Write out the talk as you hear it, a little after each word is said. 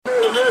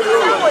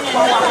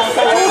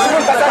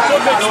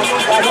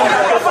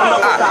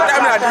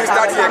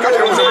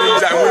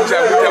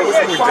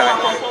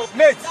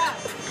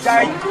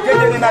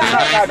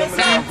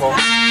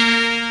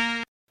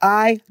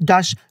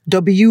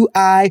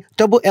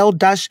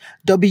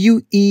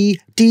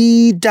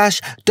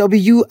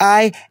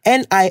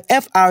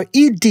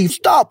I-WE-WINIFRED.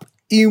 Stop.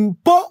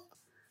 Impo.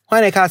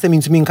 When I can't say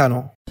mean to me,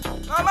 Kano.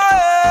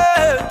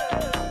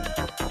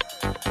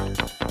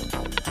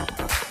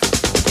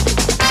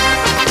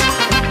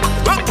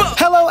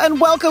 Hello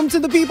and welcome to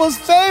the people's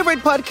favorite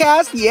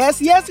podcast.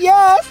 Yes.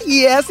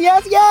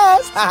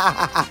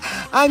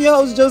 I'm your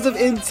host, Joseph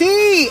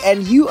N.T.,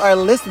 and you are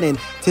listening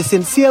to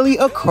Sincerely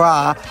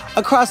Accra,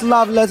 Accra's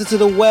love letter to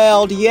the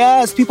world.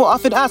 Yes, people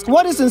often ask,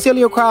 what is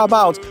Sincerely Accra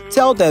about?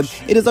 Tell them,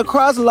 it is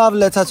Accra's love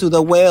letter to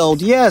the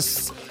world.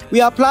 Yes, we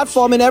are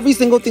platforming every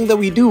single thing that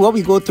we do, what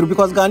we go through,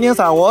 because Ghanaians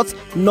are what?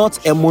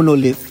 Not a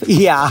monolith.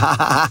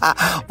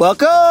 Yeah.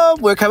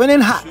 Welcome. We're coming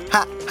in hot.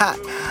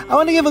 I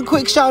want to give a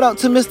quick shout out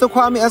to Mr.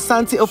 Kwame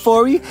Asante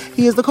Ofori.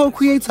 He is the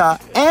co-creator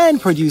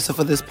and producer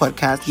for this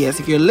podcast.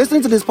 Yes, if you're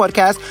listening to this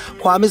podcast,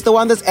 Kwame is the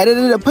one that's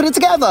edited it and put it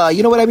together.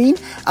 You know what I mean?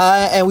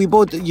 And we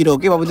both,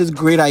 came up with this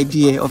great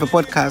idea of a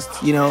podcast.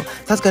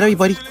 That's got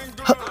everybody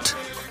hooked.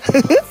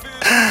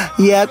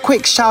 Yeah,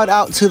 quick shout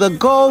out to the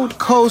Gold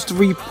Coast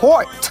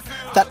Report.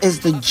 That is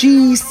the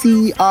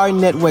GCR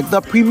network,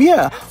 the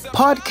premier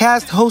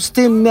podcast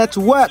hosting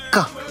network.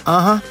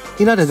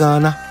 You know the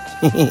Ghana.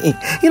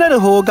 You know the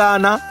whole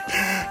Ghana.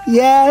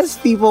 Yes,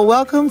 people,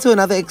 welcome to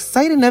another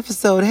exciting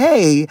episode.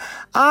 Hey,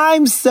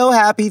 I'm so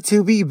happy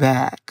to be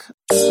back.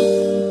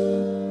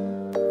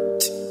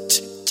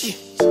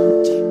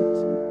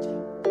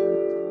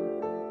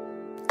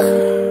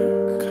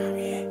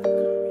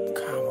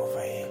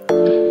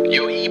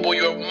 Yo, Ebo,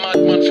 you're a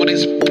madman for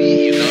this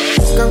beat,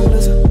 Come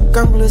listen.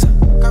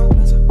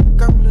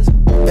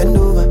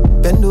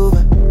 Bend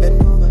over.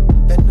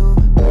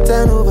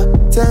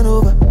 Turn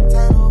over.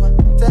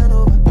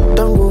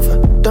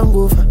 Don't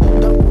go for.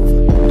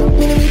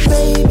 Me,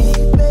 baby.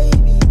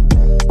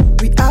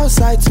 We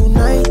outside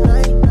tonight.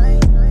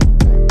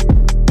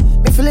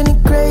 Me feeling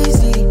it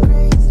crazy.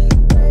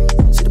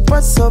 See the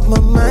parts of my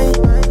mind.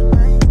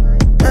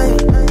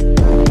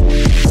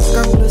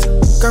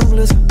 Come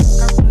listen.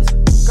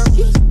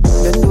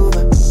 Bend over.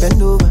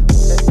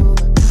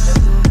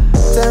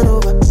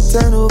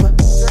 Turn over.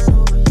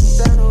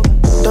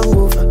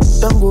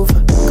 Don't go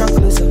for. Come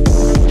listen.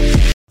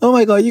 Oh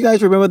my God, you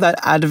guys remember that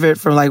advert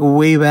from like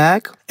way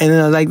back? And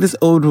then like this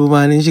old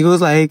woman, and she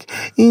goes like,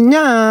 do you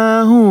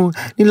guys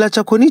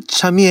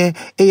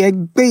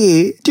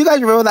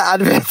remember that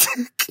advert?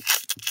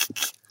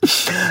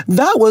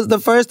 That was the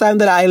first time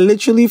that I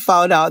literally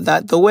found out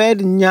that the word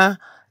nya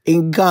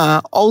in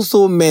Ga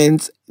also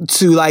meant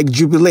to like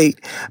jubilate.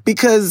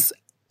 Because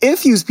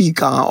if you speak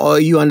Ga or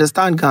you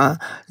understand Ga,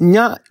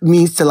 nya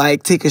means to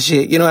like take a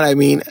shit. You know what I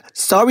mean?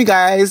 Sorry,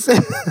 guys.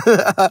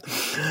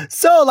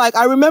 So like,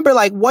 I remember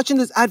like watching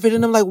this advert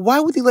and I'm like, why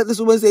would they let this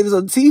woman say this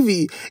on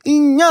TV?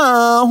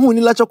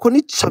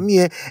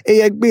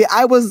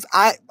 I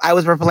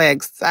was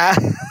perplexed.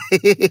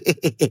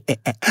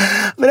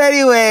 But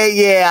anyway,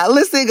 yeah,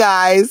 listen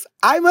guys,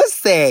 I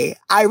must say,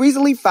 I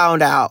recently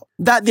found out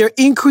that they're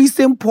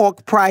increasing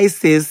pork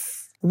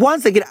prices.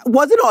 Once again,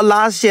 wasn't it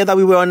last year that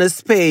we were on a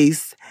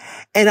space?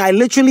 And I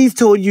literally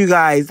told you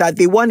guys that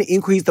they want to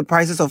increase the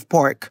prices of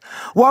pork.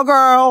 Well,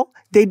 girl,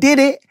 they did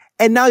it,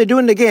 and now they're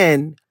doing it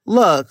again.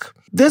 Look,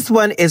 this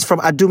one is from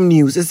Adum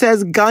News. It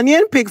says,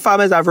 Ghanaian pig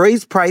farmers have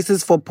raised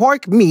prices for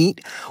pork meat,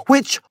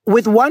 which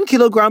with 1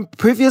 kilogram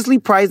previously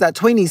priced at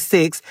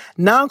 26,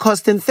 now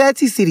costing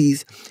 30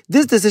 cedis.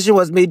 This decision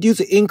was made due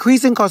to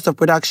increasing cost of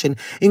production,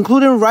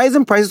 including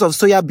rising prices of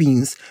soya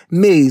beans,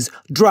 maize,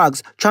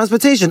 drugs,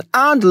 transportation,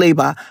 and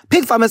labor.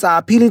 Pig farmers are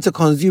appealing to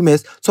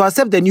consumers to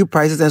accept the new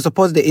prices and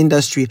support the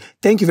industry.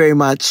 Thank you very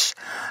much.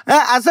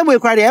 As some way,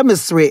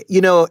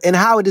 and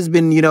how it has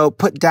been,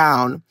 put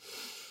down.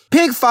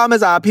 Pig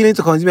farmers are appealing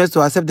to consumers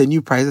to accept the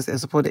new prices and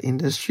support the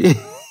industry.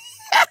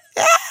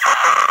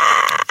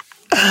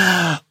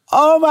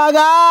 Oh my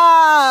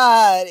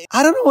God.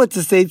 I don't know what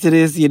to say to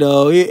this,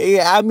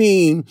 I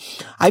mean,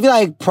 I feel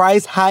like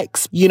price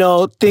hikes,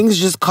 things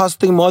just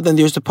costing more than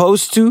they're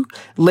supposed to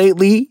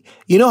lately.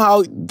 You know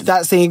how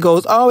that saying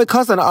goes, oh, it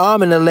costs an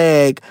arm and a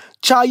leg.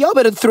 Child, y'all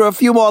better throw a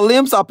few more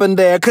limbs up in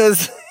there,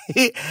 because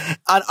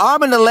an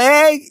arm and a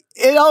leg,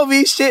 it don't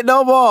mean shit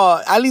no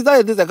more. At least not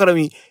in this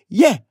economy.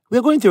 Yeah,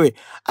 we're going through it.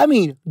 I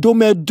mean,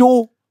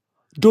 Domedo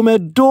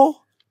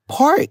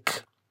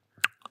Park.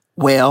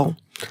 Well,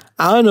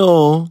 I don't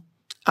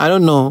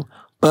know.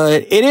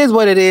 But it is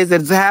what it is.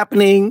 It's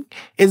happening.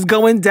 It's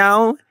going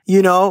down,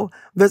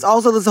 There's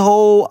also this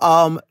whole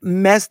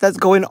mess that's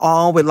going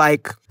on with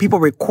like people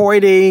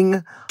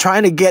recording,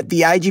 trying to get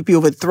the IGP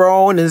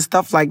overthrown and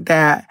stuff like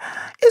that.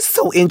 It's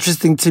so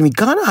interesting to me.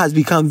 Ghana has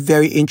become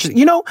very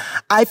interesting.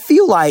 I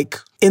feel like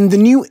in the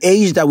new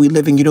age that we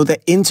live in, the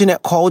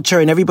internet culture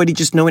and everybody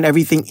just knowing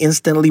everything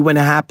instantly when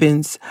it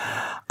happens,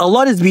 a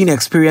lot is being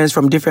experienced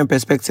from different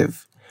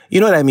perspectives. You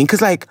know what I mean?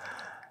 Because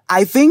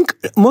I think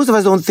most of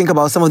us don't think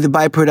about some of the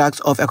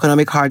byproducts of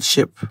economic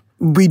hardship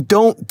we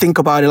don't think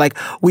about it. Like,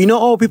 we know,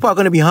 oh, people are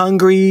going to be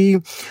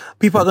hungry,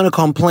 people are going to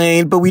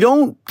complain, but we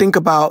don't think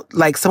about,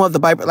 like, some of the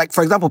Bible, like,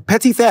 for example,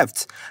 petty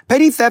theft.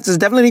 Petty theft is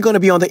definitely going to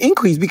be on the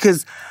increase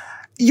because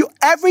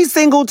every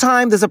single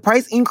time there's a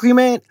price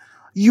increment,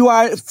 you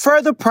are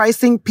further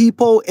pricing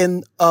people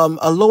in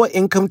a lower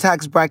income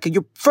tax bracket.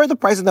 You're further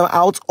pricing them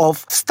out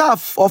of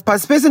stuff, of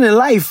participating in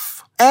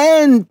life.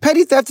 And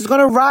petty theft is going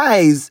to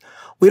rise.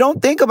 We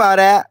don't think about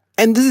that.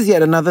 And this is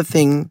yet another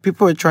thing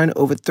people are trying to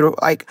overthrow.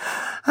 Like,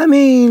 I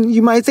mean,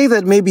 you might say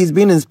that maybe it's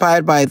being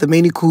inspired by the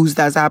many coups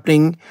that's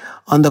happening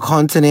on the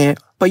continent.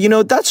 But,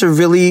 that's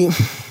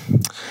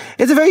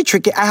it's a very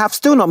tricky. I have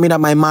still not made up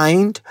my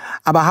mind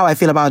about how I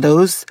feel about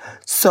those.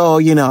 So,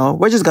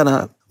 we're just going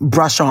to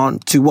brush on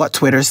to what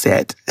Twitter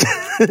said.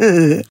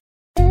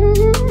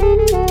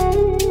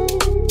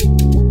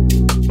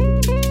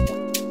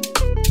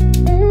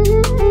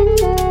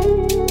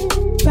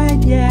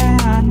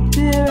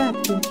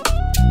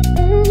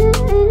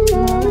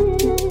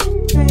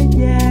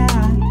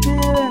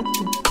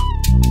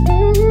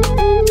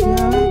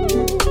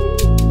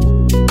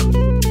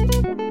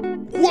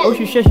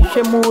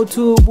 Shemo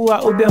to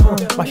Bua Obeho,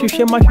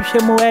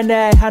 Mashushemo, and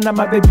Hannah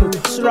Mabedu,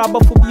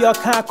 Surabophobia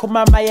can't come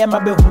my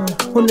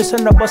Mabehu, who the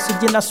son of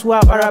Bossina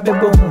Swab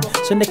Arabebo,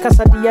 so the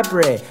Casa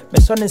Diabre,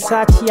 Messon and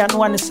Sachi and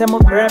one Semo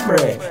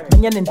Brebre,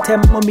 Minion and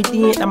Tempo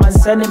Midi and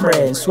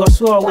Manzanibre, so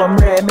one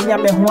bre,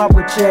 Minyamehua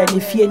would chair,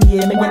 if ye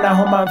near Miniana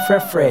Homa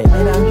Frefre,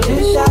 and I'm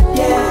just shot,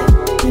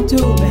 yeah, into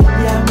me,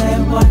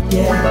 what,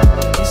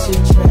 yeah, it's a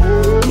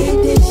trend,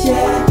 it is,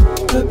 yeah,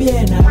 to be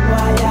an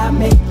why I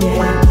make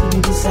it.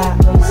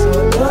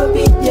 So don't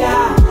be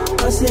there,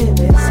 cause if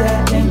it's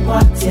and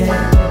what so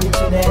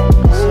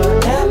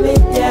let me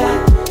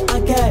there, I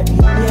can't be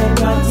here,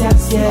 not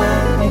just yet,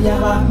 and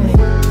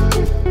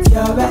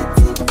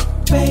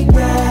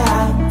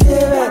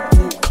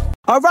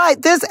all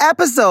right, this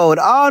episode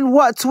on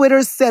What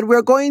Twitter Said,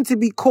 we're going to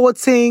be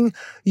quoting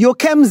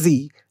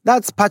Yokemzi.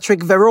 That's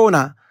Patrick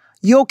Verona.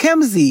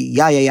 Yokemzi,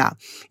 yeah.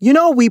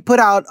 We put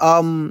out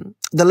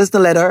the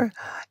listener letter.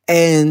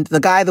 And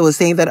the guy that was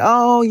saying that,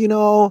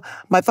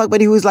 my fuck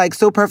buddy who's like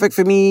so perfect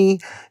for me,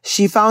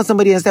 she found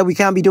somebody and said we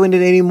can't be doing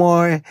it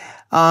anymore.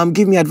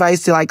 Give me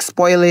advice to like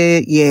spoil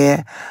it.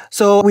 Yeah.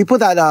 So we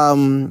put that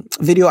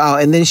video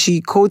out and then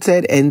she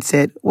quoted and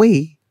said,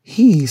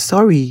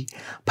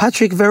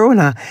 Patrick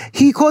Verona.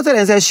 He quoted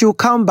and said she'll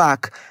come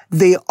back.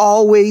 They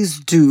always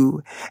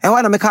do. And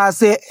when Amaka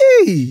said,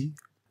 hey,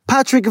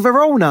 Patrick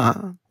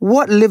Verona,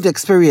 what lived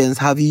experience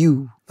have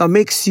you that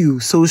makes you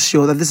so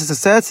sure that this is a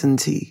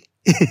certainty?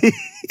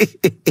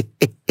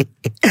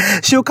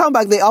 She'll come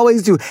back. They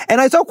always do.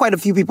 And I saw quite a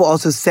few people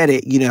also said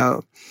it,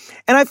 and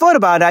I thought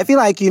about it. I feel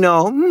like,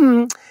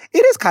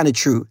 it is kind of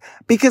true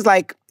because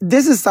like,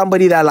 this is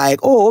somebody that like,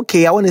 oh,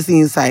 okay, I want to see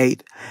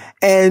inside.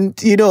 And,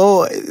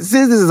 since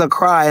this is a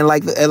cry and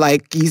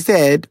like he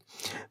said,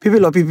 people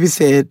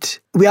said,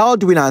 we are all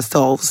doing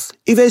ourselves.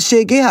 If a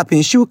shege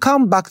happens, she will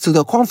come back to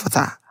the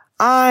comforter.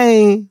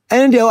 And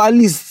at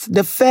least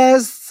the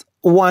first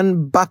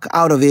one back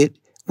out of it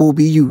will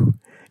be you.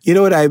 You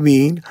know what I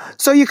mean?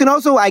 So you can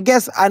also, I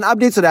guess, an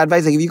update to the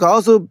advice, like, you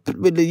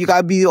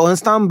gotta be on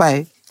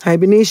standby.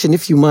 Hibernation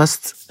if you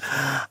must.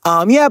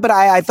 But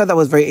I thought that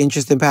was very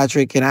interesting,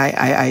 Patrick, and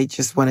I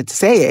just wanted to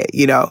say it,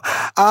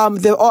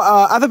 The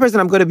other person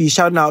I'm going to be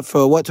shouting out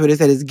for what Twitter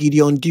said is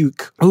Gideon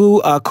Duke,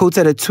 who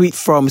quoted a tweet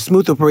from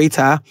Smooth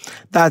Operator,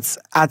 that's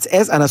at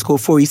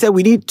S_4. He said,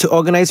 we need to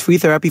organize free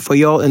therapy for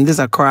y'all in this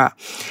Accra.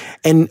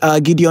 And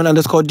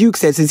Gideon_Duke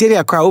said, sincerely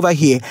Accra over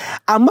here.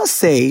 I must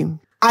say,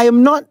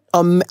 I'm not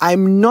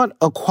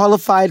a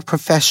qualified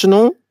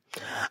professional.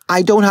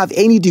 I don't have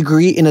any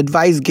degree in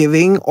advice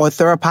giving or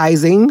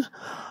therapizing.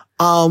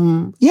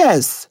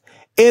 Yes,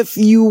 if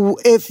you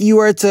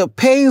were to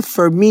pay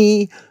for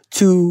me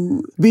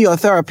to be your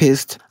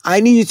therapist, I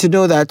need you to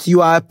know that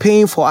you are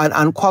paying for an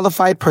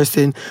unqualified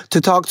person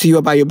to talk to you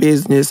about your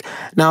business.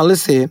 Now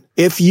listen,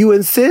 if you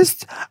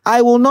insist,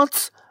 I will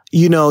not,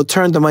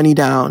 turn the money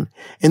down.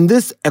 In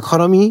this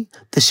economy,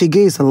 the shige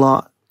is a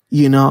lot,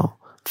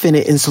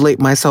 finna insulate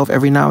myself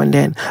every now and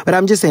then. But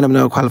I'm just saying I'm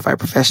not a qualified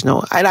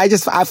professional. And I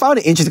found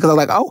it interesting because I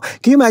was like, oh,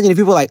 can you imagine if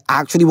people like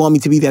actually want me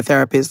to be their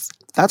therapist?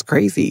 That's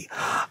crazy.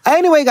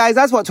 Anyway, guys,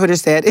 that's what Twitter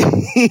said.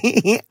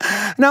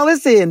 Now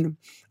listen,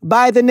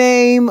 by the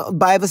name,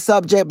 by the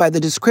subject, by the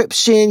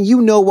description,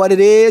 you know what it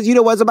is. You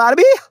know what's about to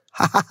be.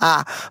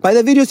 By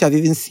the videos you have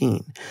even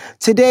seen.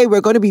 Today,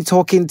 we're going to be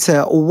talking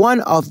to one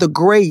of the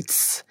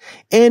greats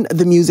in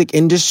the music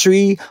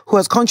industry who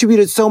has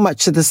contributed so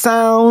much to the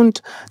sound,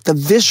 the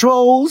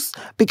visuals,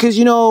 because,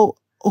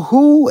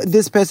 who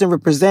this person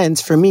represents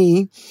for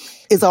me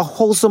is a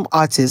wholesome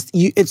artist.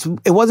 It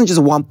wasn't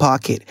just one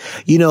pocket.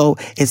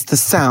 It's the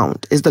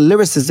sound, it's the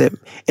lyricism,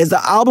 it's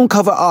the album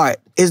cover art,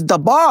 it's the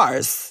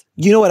bars.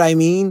 You know what I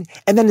mean?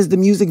 And then it's the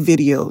music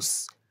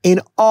videos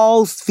in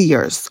all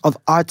spheres of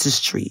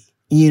artistry.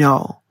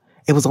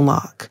 It was a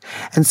lock.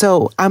 And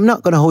so I'm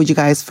not going to hold you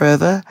guys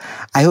further.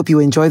 I hope you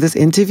enjoy this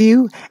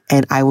interview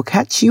and I will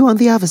catch you on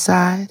the other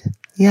side.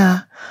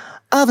 Yeah.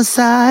 other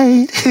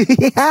side.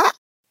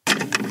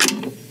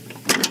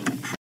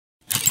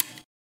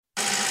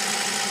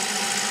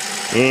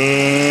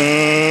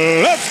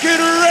 Let's get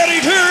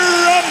ready to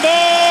rumble!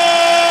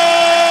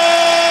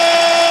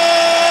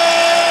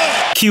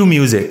 Cue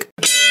music.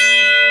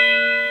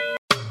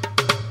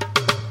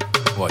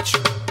 Watch.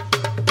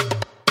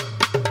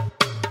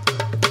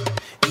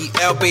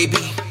 EL baby.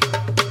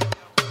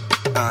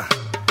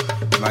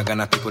 My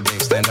Ghana people, they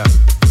stand up.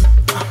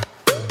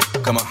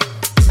 Come on.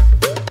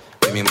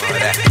 Give me more of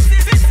that.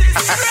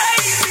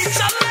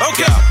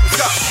 Okay, let's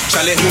go.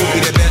 Charlie, who be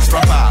the best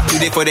rapper? Do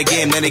they for the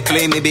game, then they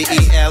claim it be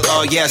EL,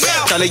 oh yes.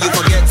 Charlie, you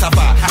forget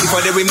Tapa.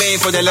 Before they remain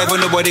for the level,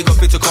 nobody go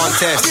fit to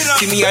contest.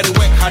 See me, I do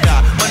work harder.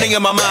 Money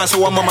in my mind,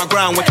 so I'm on my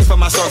ground, working for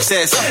my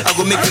success. I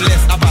go make you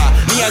less upper.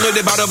 Me, I know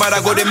the battle, but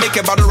I go to make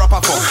a battle rapper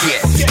for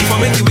yeah. If I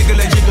make you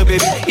wiggle and jiggle,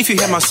 baby. If you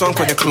hear my song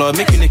for the club,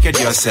 make you naked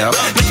yourself.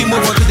 Make you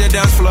move on to the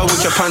dance floor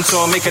with your pants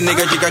on. Make a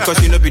nigga jiggle, cause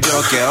you know be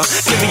dog girl.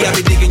 Maybe I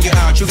be digging you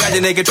out. You got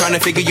the nigga trying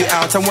to figure you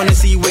out. I wanna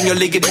see you when you're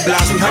ligging the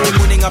blast. We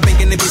honeymooning, I'm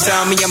making it be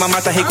sound. Me and my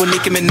mata hate go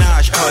Nicki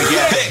Minaj. Oh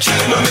yeah. Hey,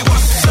 mommy,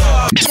 what's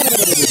up?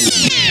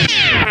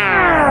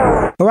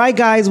 All right,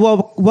 guys.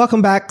 Well,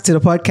 welcome back to the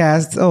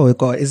podcast. Oh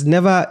God, it's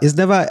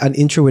never an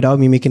intro without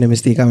me making a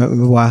mistake. I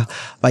remember why.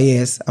 But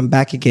yes, I'm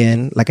back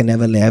again, like I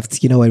never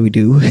left. You know what we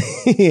do.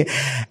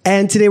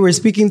 And today we're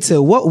speaking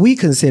to what we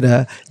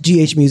consider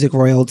GH music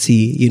royalty.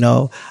 You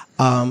know,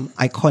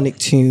 iconic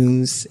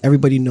tunes.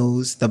 Everybody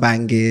knows the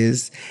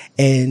bangers,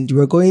 and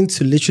we're going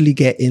to literally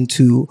get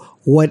into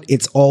what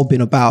it's all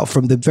been about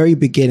from the very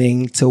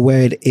beginning to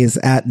where it is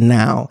at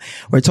now.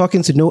 We're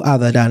talking to no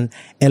other than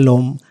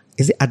Elom.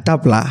 Is it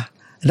Adabla?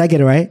 Did I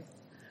get it right?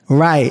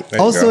 Right.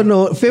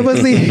 Also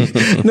famously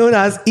known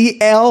as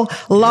EL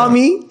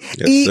Lami.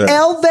 Yes,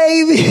 EL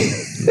baby.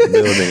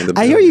 The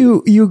I hear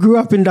you grew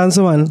up in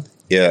Dansoman.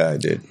 Yeah, I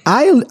did.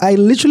 I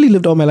literally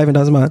lived all my life in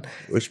Dansoman.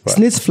 Which part?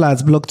 Snitz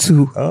Flats, Block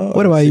 2. Oh,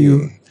 what about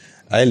you?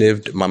 I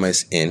lived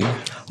Mama's Inn.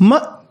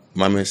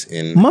 Mama's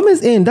Inn.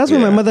 Mama's Inn. That's where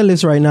my mother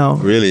lives right now.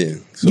 Really?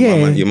 So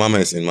Yeah. your Mama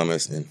is in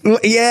Mama's Inn.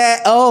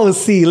 Yeah. Oh,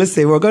 see. Let's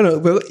say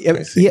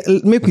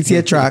make we see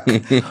a track.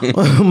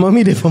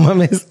 Mommy did for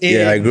Mama's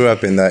Inn. Yeah, I grew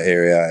up in that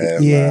area.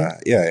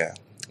 Yeah.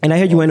 And I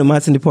heard you went to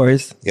Martin the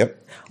Porus. Yep.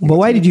 But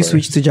why did you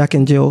switch to Jack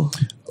and Jill?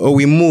 Oh,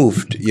 we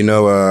moved. You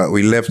know,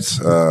 we left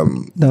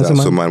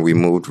Dansoman. We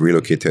moved,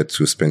 relocated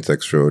to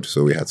Spintex Road.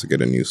 So we had to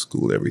get a new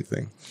school,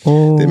 everything.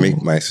 Oh. They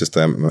make my sister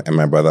and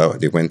my brother,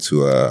 they went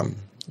to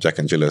Jack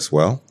and Jill as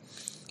well.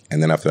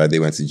 And then after that, they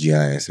went to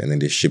GIS, and then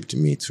they shipped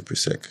me to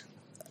Presec.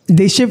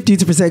 They shipped you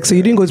to Presec, so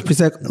you didn't go to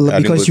Presec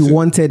because you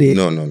wanted it?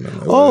 No.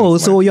 Oh,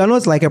 so you're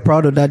not like a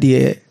proud of that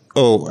year?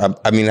 Oh,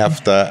 I mean,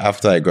 after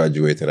I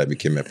graduated, I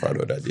became a proud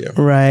of that year.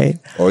 Right.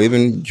 Or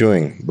even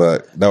during,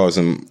 but that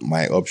wasn't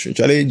my option.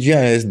 Charlie,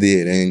 GIS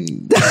did, and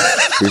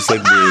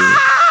Presec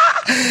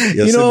did.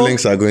 Your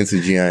siblings are going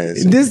to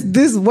GIS.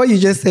 This what you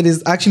just said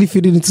is actually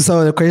feeding into some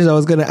of the questions I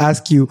was going to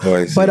ask you. Oh,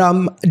 I see. But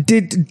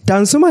did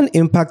Dansoman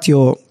impact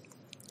your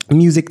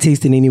music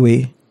taste in any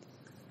way?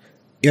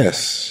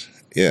 Yes,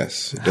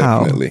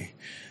 definitely.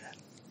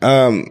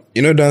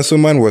 You know,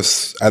 Dansoman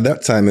was, at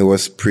that time, it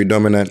was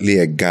predominantly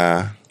a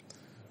Ga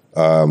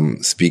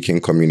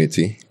speaking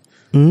community.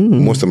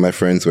 Most of my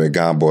friends were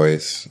Ga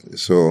boys.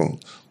 So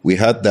we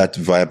had that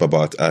vibe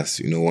about us,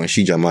 you know, when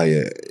she jama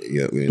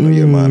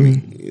your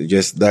mommy.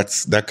 Just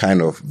that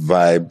kind of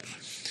vibe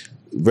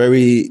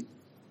very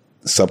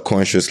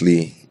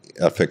subconsciously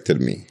affected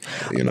me,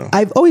 you know.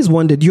 I've always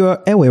wondered,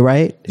 you're Ewe,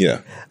 right?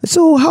 Yeah.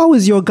 So how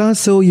is your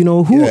Ganso, you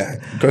know, who? Yeah,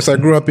 because I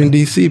grew up in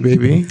DC,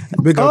 baby.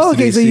 Big ups to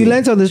okay, DC. so you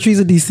learned on the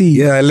streets of DC.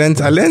 Yeah, I learned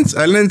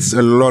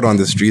a lot on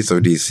the streets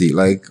of DC.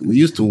 Like, we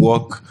used to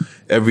walk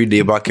every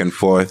day back and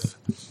forth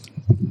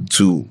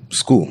to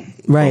school.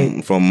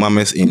 Right. From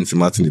Mama's Inn to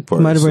Martin the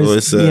Porus.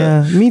 So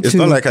it's me too. It's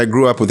not like I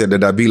grew up with the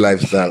Dabi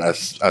lifestyle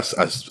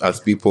as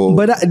people.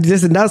 But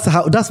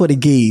that's what it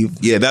gave.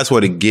 Yeah, that's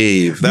what it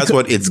gave. That's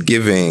what it's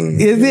giving.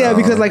 Is it?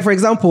 Because, like, for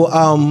example,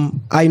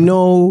 I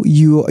know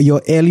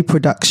your early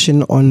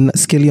production on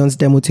Skillion's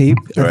demo tape.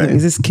 Right.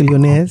 Is this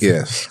Skillionaires?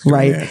 Yes.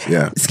 Right. Skillionaires,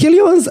 yeah.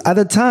 Skillions at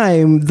the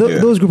time,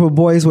 those group of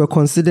boys were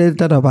considered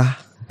Dadaba.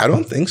 I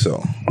don't think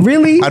so.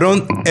 Really? I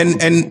don't. And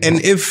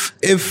if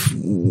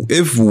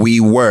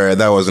we were,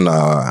 that wasn't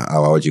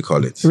our what you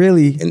call it?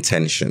 Really?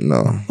 Intention.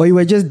 No. Or you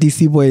were just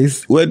DC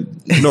boys?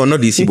 No,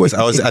 not DC boys.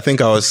 I think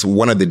I was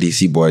one of the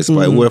DC boys,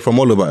 but we're from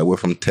all over. We're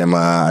from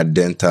Tema,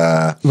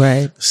 Adenta,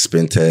 right?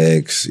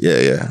 Spintex.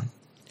 Yeah.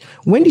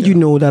 When did you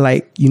know that,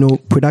 like, you know,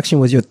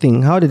 production was your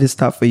thing? How did it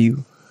start for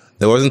you?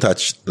 There wasn't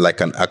like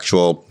an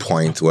actual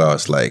point where I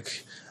was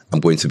like,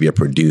 I'm going to be a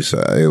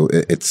producer.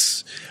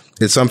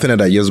 It's something that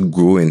I just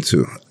grew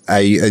into. I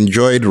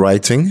enjoyed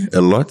writing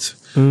a lot.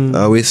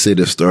 I always say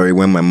the story,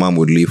 when my mom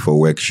would leave for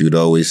work, she would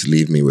always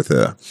leave me with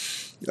an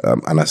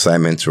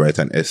assignment to write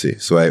an essay.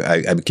 So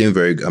I became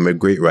I'm a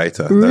great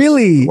writer.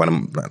 Really?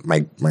 One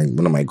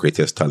of my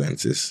greatest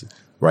talents is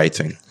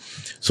writing.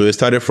 So it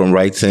started from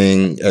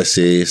writing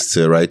essays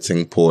to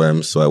writing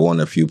poems. So I won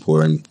a few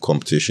poem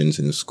competitions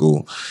in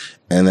school.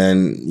 And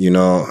then, you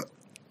know,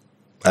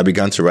 I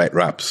began to write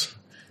raps.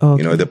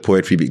 Okay. You know, the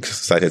poetry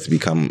started to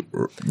become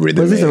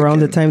rhythmic. Was this around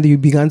the time that you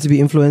began to be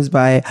influenced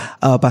by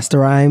Busta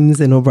Rhymes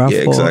and Obrafo?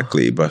 Yeah,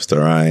 exactly. Busta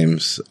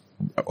Rhymes.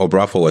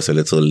 Obrafo was a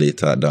little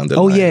later down the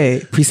line. Oh, yeah.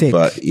 Pre-Sec.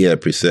 But yeah,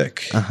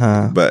 Pre-Sec.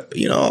 Uh-huh. But,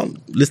 you know,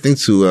 listening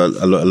to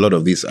a lot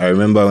of these, I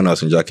remember when I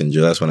was in Jack and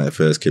Jill, that's when I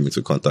first came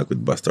into contact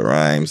with Busta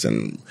Rhymes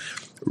and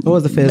what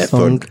was the first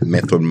song?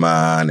 Method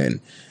Man.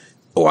 And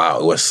wow,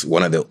 it was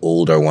one of the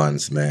older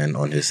ones, man,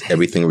 on his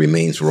Everything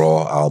Remains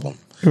Raw album.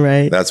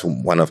 Right. That's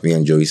one of me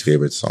and Joey's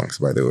favorite songs,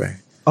 by the way.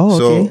 Oh,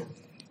 okay. So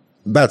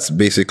that's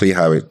basically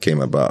how it came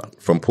about,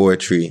 from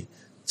poetry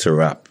to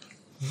rap.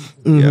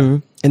 Mm-hmm. Yeah.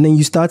 And then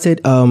you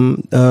started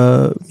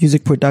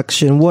music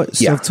production. What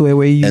software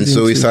were you using? And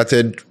so we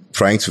started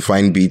trying to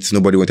find beats.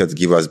 Nobody wanted to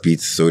give us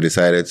beats, so we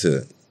decided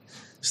to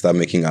start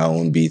making our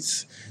own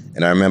beats.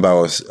 And I remember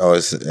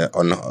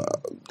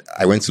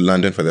I went to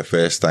London for the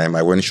first time.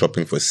 I went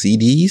shopping for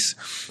CDs,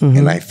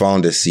 and I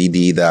found a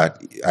CD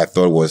that I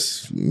thought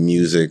was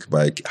music,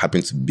 but it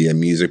happened to be a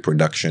music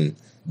production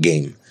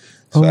game.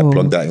 So I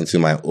plugged that into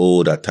my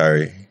old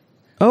Atari.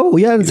 Oh,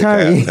 yeah,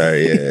 Atari.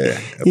 Yeah.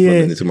 I plugged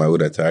it into my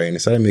old Atari, and I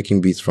started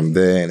making beats from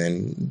there, and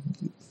then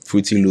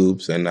Fruity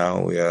Loops, and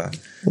now we are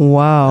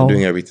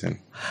doing everything.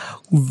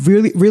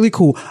 Really, really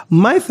cool.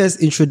 My first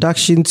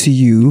introduction to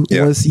you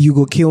was You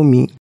Go Kill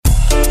Me.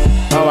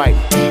 All right.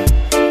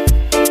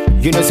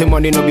 You know, say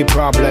money no be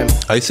problem.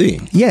 I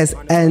see. Yes,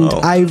 and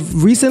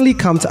I've recently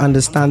come to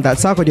understand that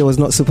Sarkodie was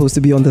not supposed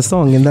to be on the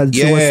song, and that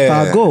it was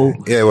Star Go.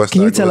 Yeah, it was.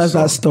 Can you tell us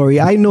that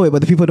story? I know it,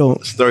 but the people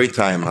don't. Story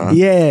time, huh?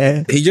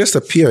 Yeah. He just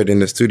appeared in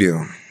the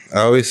studio. I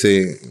always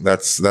say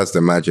that's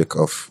the magic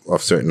of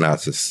certain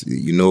artists.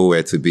 You know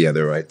where to be at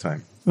the right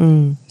time.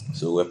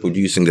 So we're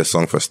producing the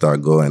song for Star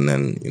Go, and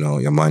then, you know,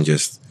 your man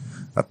just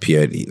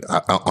appeared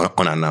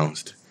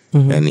unannounced,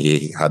 and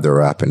he had the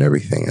rap and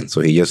everything, and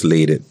so he just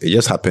laid it. It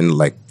just happened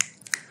like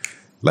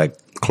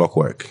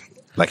clockwork,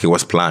 like it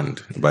was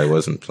planned, but it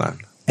wasn't planned.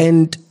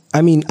 And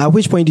I mean, at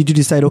which point did you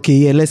decide, okay,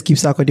 yeah, let's keep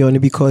Sarkodie on it?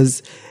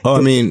 Because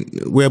I mean,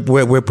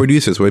 we're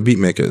producers, we're beat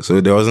makers,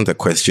 so there wasn't a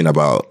question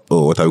about,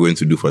 oh, what are we going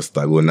to do for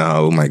Star Go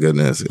now? Oh my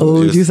goodness!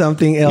 Do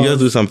something else. Just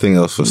do something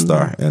else for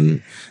Star,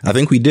 and I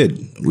think we did.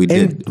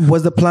 And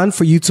was the plan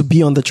for you to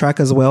be on the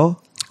track as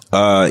well?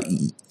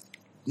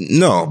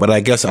 No, but I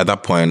guess at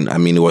that point, I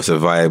mean, it was a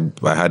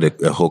vibe. I had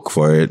a hook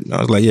for it.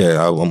 I was like,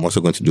 yeah, I'm also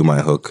going to do my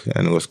hook.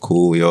 And it was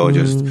cool. We all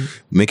just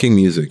making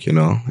music, you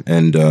know.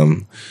 And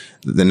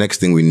the next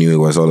thing we knew, it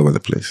was all over the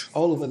place.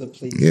 All over the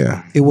place.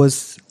 Yeah. It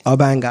was a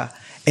banger.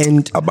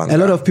 And a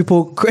lot of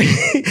people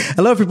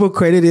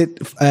credit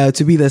it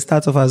to be the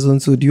start of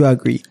Azonto. Do you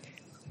agree?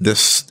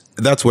 That's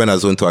when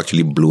Azonto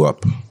actually blew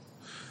up.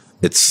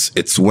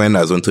 It's when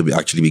Azonto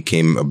actually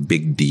became a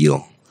big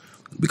deal,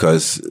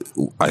 because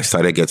I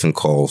started getting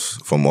calls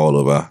from all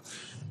over.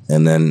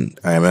 And then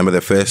I remember the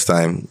first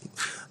time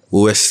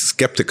we were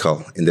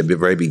skeptical in the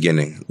very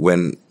beginning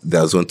when the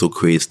Azonto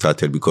craze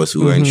started, because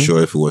we weren't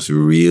sure if it was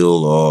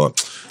real or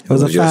it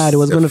was a fad. It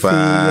was going to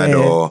fade,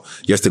 or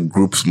just a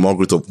small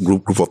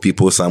group of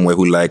people somewhere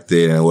who liked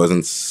it, and it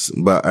wasn't.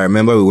 But I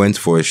remember we went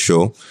for a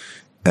show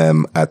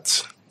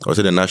at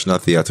the National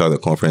Theatre or the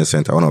Conference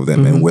Center, one of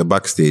them, and we're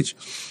backstage,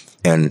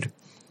 and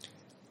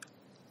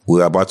we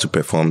were about to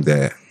perform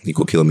the You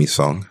Go Kill Me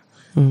song.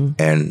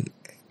 And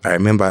I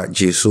remember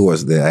Jesu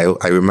was there.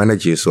 I reminded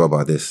Jesu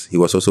about this. He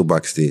was also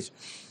backstage.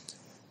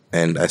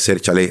 And I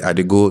said, Charlie, I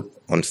did go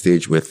on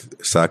stage with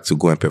Sark to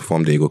go and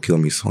perform the You Go Kill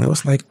Me song. I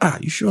was like,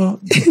 you sure?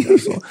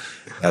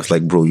 I was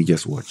like, bro, you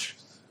just watch.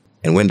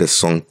 And when the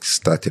song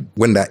started,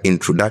 when that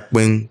intro, that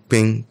ping,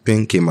 ping,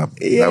 ping came up,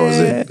 that was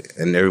it.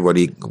 And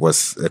everybody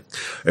was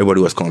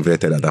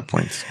converted at that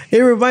point. It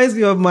reminds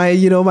me of my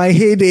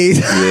heydays.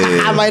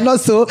 Yeah. Am I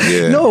not so?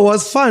 Yeah. No, it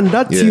was fun.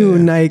 That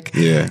tune,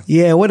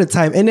 what a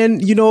time. And then,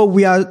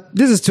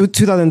 this is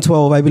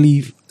 2012, I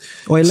believe.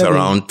 Or 11. It's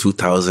around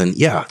 2000,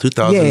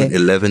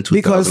 2011, 2012.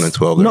 Because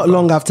not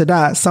long after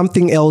that,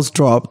 Something Else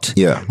dropped.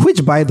 Yeah.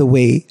 Which, by the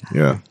way,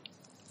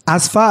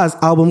 as far as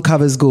album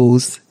covers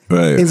goes,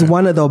 is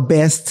one of the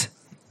best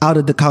out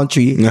of the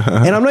country. And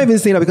I'm not even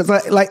saying that because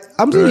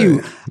I'm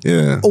telling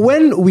you,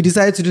 when we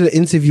decided to do the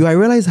interview, I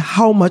realized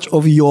how much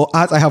of your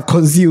art I have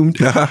consumed.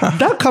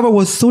 That cover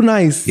was so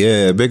nice.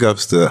 Yeah, big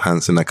ups to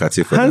Hansen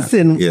Akati for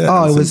Hansen.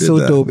 that. It was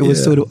so dope. It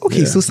was so dope.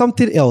 Okay, so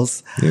Something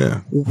Else. Yeah.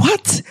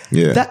 What?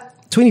 Yeah.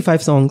 That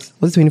 25 songs.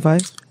 Was it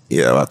 25?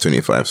 Yeah, about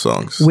 25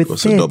 songs. With it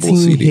was 13 a double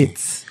CD.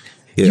 hits.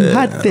 Yeah, you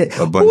had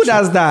who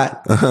does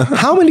that?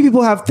 How many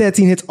people have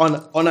 13 hits on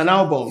an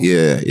album?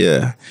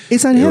 Yeah.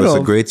 It's unheard of. It was a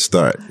great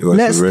start. It was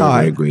Let's a very,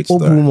 start. very great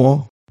start.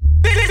 Obumo.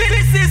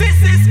 This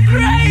is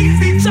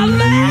crazy,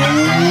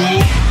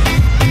 Charlie.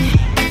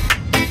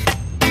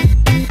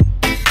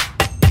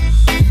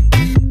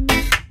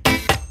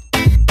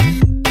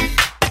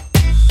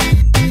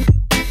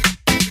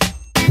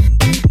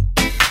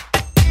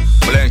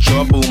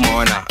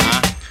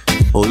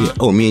 Oh yeah.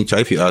 Oh, me and Chai,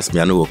 if you ask me,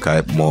 I know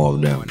more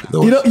of them.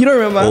 You don't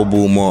remember?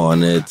 Obumo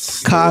on it.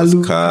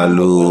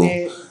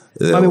 Kalu.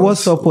 Mami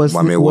What's Up was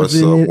Mami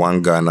What's Up.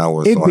 One Ghana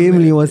was on it.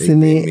 Was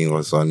in it. Egbe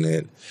was on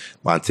it.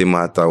 Auntie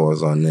Martha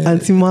was on it.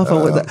 Auntie Martha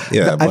was that.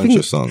 Yeah, a bunch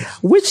of songs.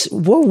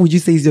 What would you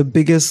say is your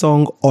biggest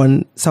song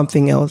on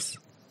Something Else?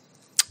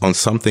 On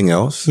Something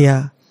Else?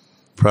 Yeah.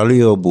 Probably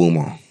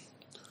Obumo.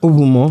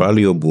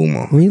 Probably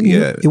Obumo. Really?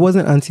 Yeah. It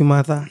wasn't Auntie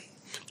Martha?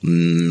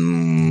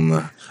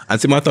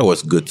 Auntie Martha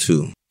was good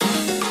too.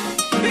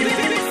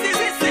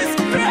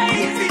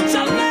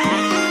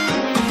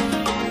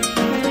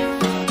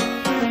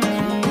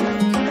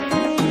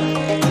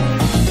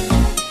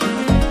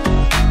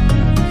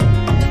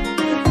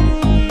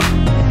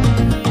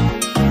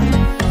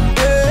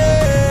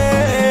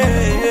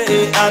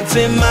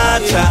 Auntie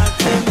Martha,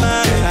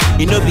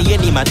 you know be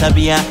any matter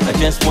be I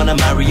just wanna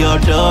marry your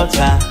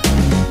daughter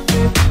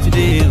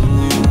today.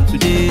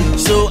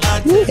 So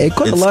it's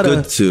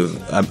good too.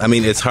 I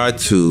mean, it's hard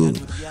to.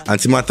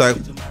 Auntie Martha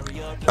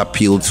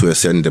appealed to a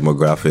certain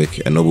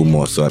demographic, and Obumo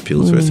also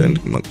appealed to a certain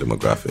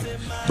demographic.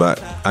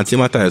 But Auntie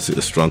Martha is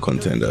a strong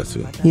contender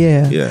too.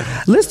 Yeah.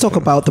 Let's talk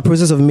about the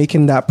process of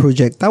making that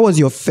project. That was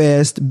your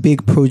first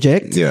big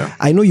project. Yeah.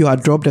 I know you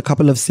had dropped a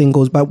couple of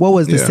singles, but what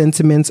was the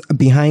sentiment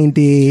behind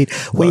it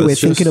when you were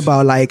thinking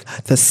about like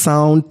the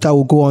sound that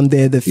will go on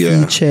there, the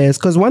features?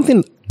 Because one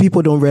thing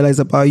people don't realize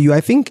about you,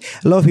 I think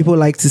a lot of people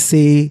like to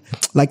say,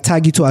 like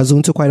tag you to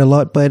Azonto quite a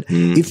lot, but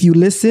if you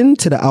listen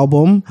to the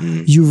album,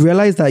 you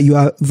realize that you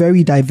are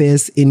very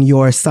diverse in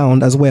your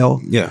sound as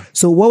well. Yeah.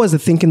 So what was the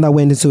thinking that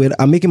went into it?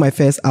 I'm making my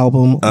first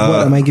album.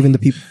 What am I giving the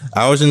people?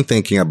 I wasn't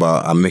thinking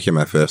about I'm making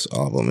my first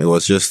album. It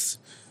was just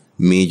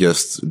me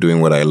just doing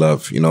what I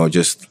love,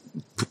 just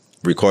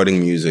recording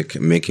music,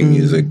 making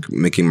music,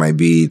 making my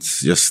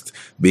beats, just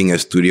being a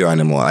studio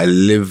animal.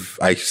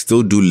 I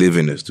still do live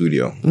in the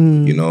studio.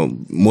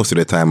 Most of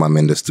the time I'm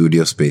in the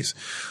studio space.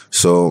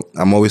 So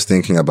I'm always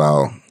thinking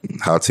about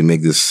how to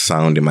make this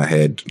sound in my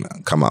head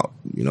come out,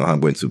 how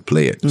I'm going to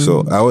play it.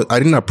 So I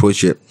didn't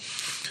approach it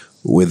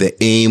with the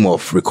aim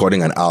of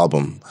recording an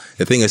album.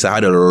 The thing is, I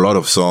had a lot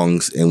of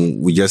songs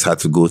and we just had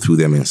to go through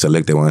them and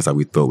select the ones that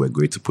we thought were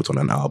great to put on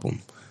an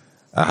album.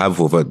 I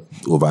have over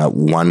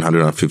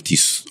 150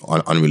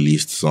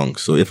 unreleased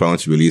songs. So if I want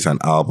to release an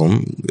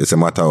album, it's a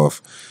matter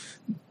of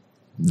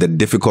the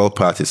difficult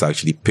part is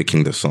actually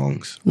picking the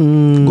songs,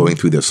 going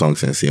through the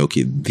songs and saying,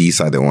 okay,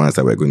 these are the ones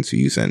that we're going to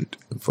use and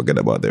forget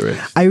about the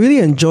rest. I really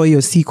enjoy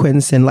your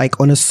sequencing, like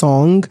on a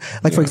song,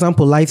 like for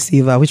example,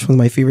 Lifesaver, which was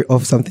my favorite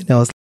of Something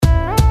Else.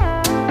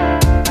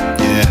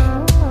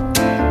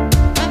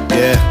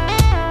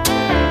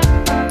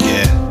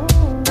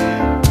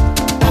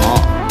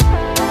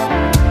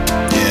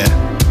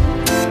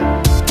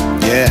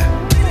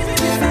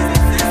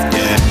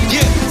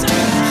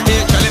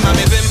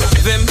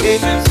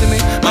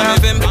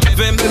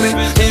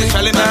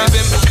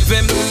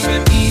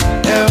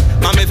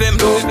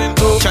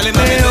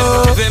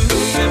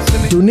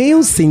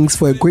 Doneo sings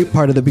for a great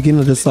part of the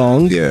beginning of the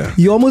song. Yeah.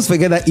 You almost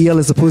forget that EL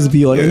is supposed to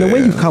be on. And then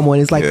when you come on,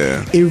 it's like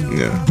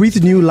it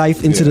breathes new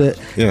life into the...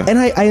 Yeah. And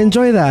I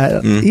enjoy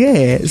that.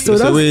 Yeah. So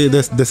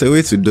there's a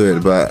way to do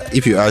it, but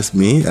if you ask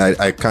me,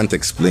 I can't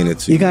explain it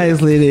to you. You can't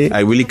explain it.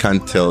 I really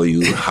can't tell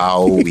you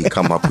how we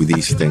come up with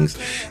these things.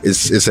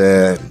 It's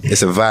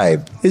a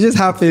vibe. It just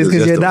happens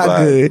because you're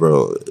that good.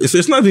 Bro.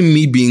 It's not even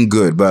me being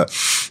good, but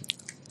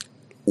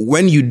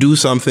when you do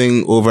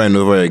something over and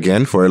over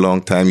again for a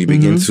long time, you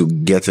begin to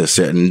get a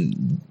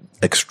certain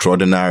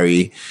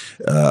extraordinary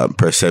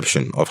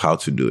perception of how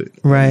to do it.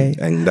 Right.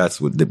 And that's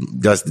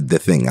the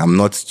thing. I'm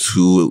not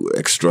too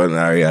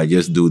extraordinary. I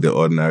just do the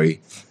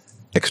ordinary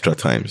extra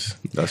times.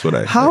 That's what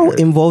How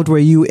involved were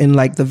you in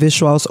like the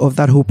visuals of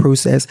that whole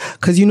process?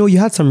 Because you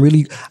had some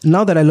really,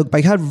 now that I look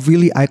back, you had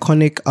really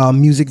iconic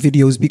music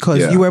videos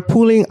because you were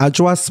pulling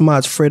Ajwa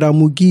Smart, Freda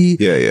Mugi,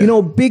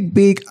 big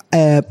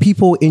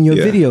people in your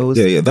videos.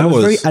 Yeah. That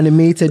was very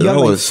animated. You had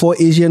like 4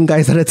 Asian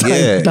guys at a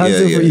time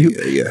dancing for you.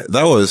 Yeah.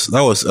 That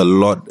was a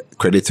lot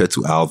credited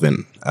to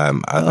Alvin.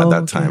 At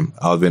that time,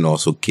 Alvin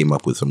also came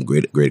up with some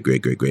great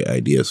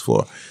ideas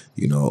for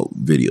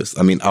videos.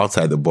 I mean,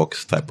 outside the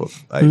box type of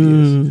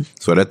ideas.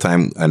 So at that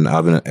time, and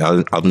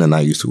Alvin and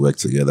I used to work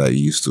together. He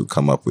used to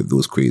come up with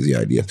those crazy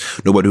ideas.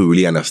 Nobody will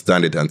really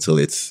understand it until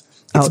it's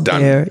out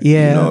done. There.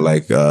 Yeah,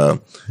 like a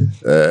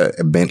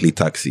Bentley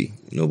taxi.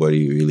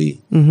 Nobody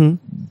really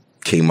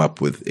came up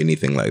with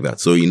anything like that.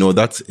 So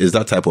that is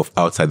that type of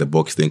outside the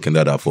box thinking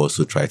that I've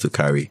also tried to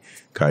carry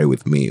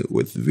with me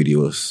with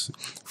videos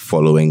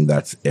following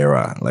that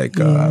era, like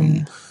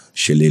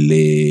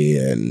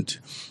Shilele and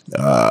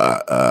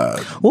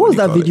what was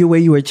that video where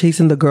you were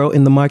chasing the girl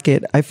in the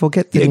market? I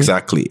forget the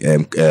exactly.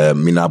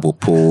 Minabo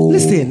Po.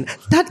 Listen,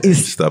 that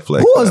is stuff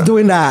like who was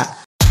doing that?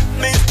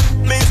 Miss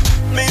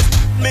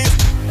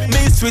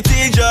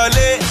Sweetie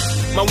Jolly,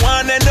 my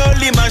one and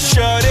only, my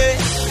shorty.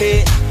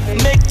 Hey,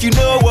 make you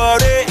no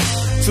worry.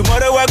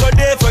 Tomorrow I go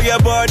there for your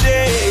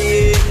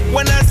body.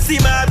 When I see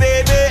my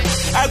baby,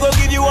 I go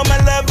give you all my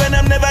love and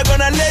I'm never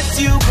gonna let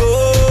you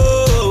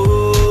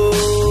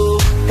go.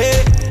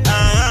 Hey,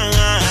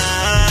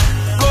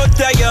 go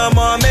tell your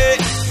mommy,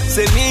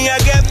 say me I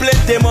get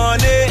plenty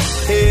money.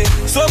 Hey,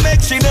 So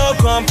make she no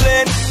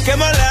complain.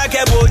 Come on like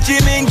a boy,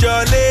 Jimmy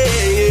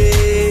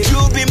Jolly.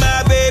 You be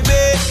my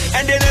baby.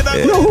 And they never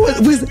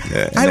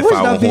I watched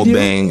that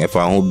video. If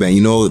I hold bang,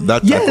 you know,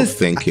 that type of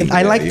thinking.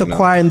 I like the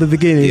choir in the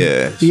beginning.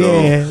 Yeah.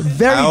 So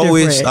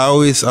very different. I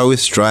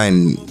always try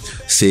and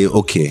say,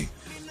 okay,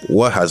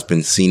 what has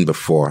been seen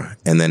before,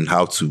 and then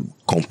how to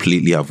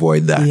completely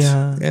avoid that,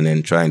 and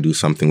then try and do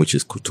something which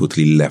is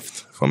totally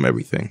left from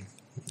everything.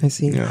 I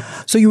see. Yeah.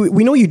 So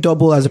we know you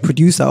double as a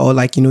producer, or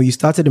like, you know, you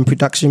started in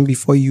production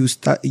before you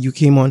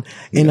came on,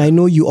 and I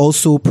know you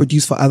also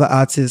produce for other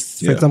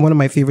artists. For example, one of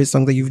my favorite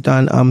songs that you've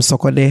done,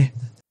 Sokode.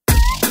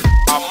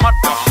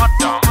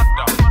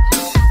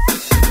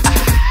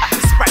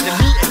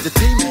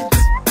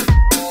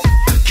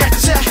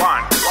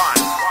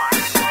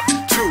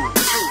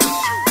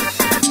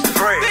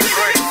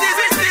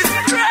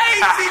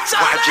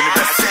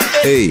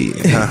 Hey,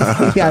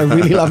 yeah, I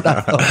really love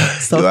that.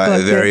 You are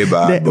very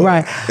bad,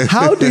 right?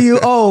 How do you?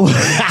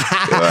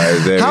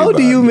 How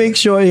do you make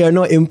sure you're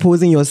not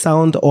imposing your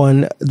sound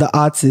on the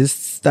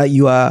artists that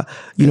you are?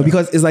 You know,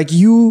 because it's like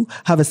you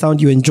have a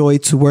sound you enjoy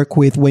to work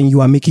with when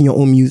you are making your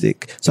own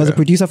music. So as a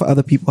producer for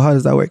other people, how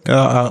does that work?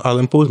 I'll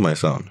impose my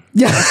sound.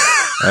 Yeah.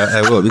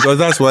 I will, because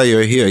that's why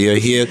you're here. You're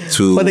here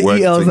to work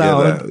together.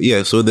 Sound.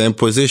 Yeah. So the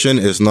imposition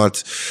is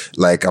not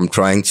like I'm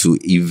trying to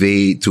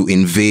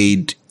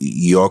invade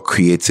your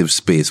creative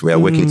space. We are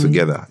working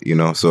together, you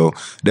know. So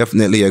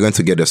definitely you're going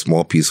to get a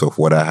small piece of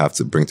what I have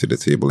to bring to the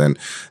table. And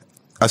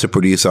as a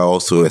producer,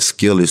 also a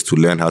skill is to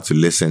learn how to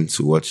listen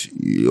to what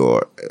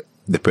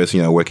the person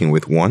you're working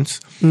with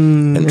wants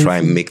and try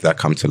and make that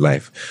come to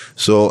life.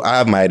 So I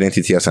have my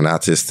identity as an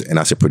artist and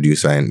as a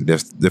producer, and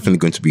there's definitely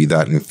going to be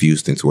that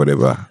infused into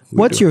whatever.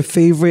 What's your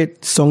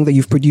favorite song that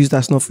you've produced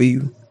that's not for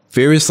you?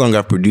 Favorite song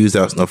I produced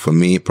that's not for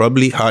me?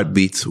 Probably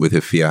Heartbeat with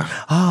Ifia.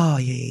 Oh,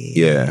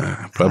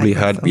 yeah. Probably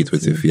Heartbeat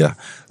with Ifia.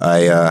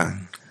 I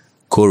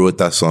co-wrote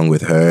that song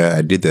with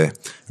her.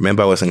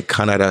 Remember I was in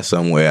Canada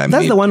somewhere.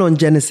 That's the one on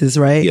Genesis,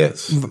 right?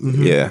 Yes.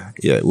 Mm-hmm.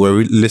 Yeah.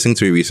 We're listening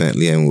to it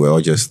recently and we're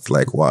all just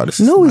like, wow, this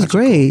is it's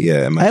great.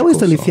 Yeah, I always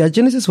tell Ifia,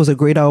 Genesis was a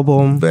great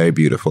album. Very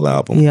beautiful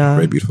album. Yeah.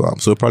 Very beautiful album.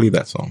 So probably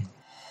that song.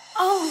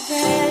 Oh,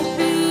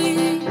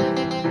 baby,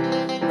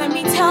 let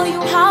me tell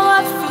you how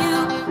I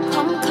feel.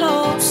 Come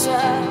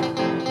closer.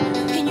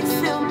 Can you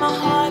feel my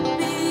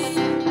heartbeat?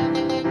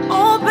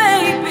 Oh,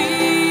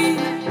 baby,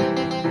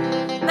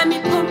 let me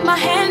put my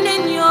hand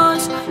in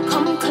yours.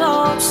 Come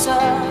closer.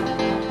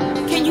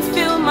 Can you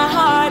feel my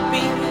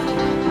heartbeat?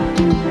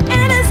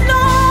 And as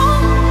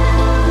long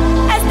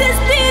as this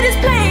beat is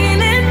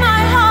playing in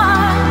my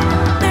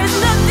heart, there's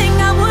nothing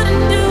I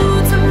wouldn't do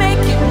to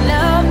make you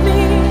love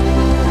me.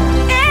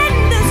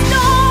 And as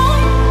long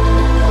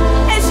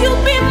as you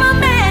be my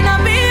man,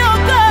 I'll be your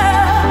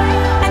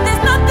girl. And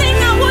there's nothing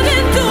I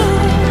wouldn't do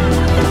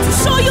to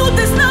show you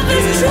this love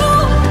is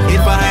true.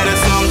 If I had a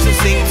song to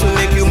sing to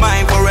make you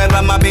mine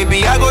forever, my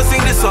baby, I go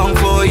sing this song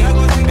for you.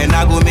 And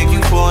I go make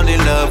you fall in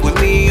love with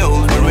me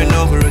over and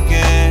over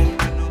again.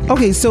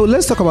 Okay, so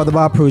let's talk about the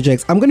bar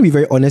projects. I'm going to be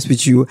very honest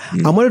with you.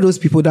 I'm one of those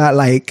people that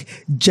I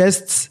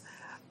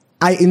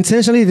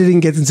intentionally didn't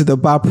get into the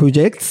bar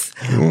projects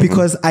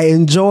because I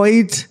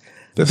enjoyed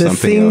the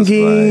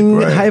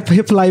singing,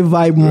 hip life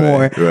vibe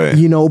more,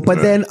 you know.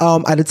 But then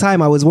at the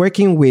time I was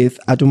working with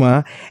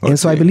Aduma, and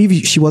so I believe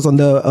she was on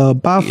the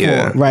bar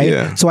floor, right?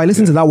 Yeah. So I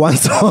listened to that one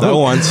song.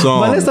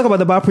 But let's talk about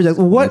the bar project.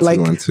 What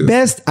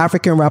best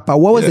African rapper?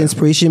 What was the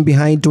inspiration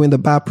behind doing the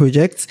bar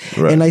project?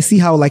 Right. And I see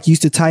how you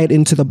used to tie it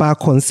into the bar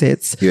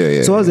concerts.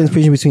 So what was the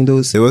inspiration between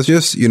those? It was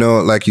just,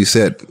 like you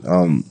said,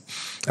 I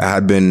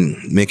had been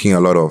making a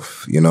lot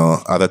of,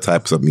 other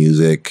types of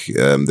music,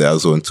 the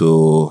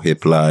Azonto,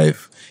 hip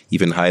life,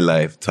 even high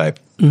life type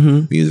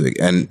music.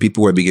 And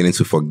people were beginning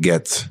to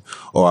forget,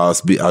 or I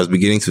was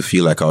beginning to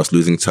feel like I was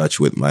losing touch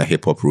with my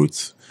hip hop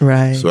roots.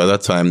 Right. So at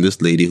that time,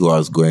 this lady who I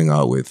was going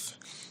out with,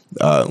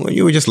 when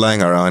you were just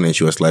lying around and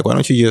she was like, why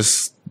don't you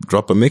just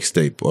drop a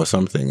mixtape or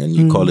something? And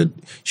you call it,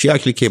 she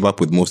actually came up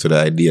with most of the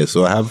ideas.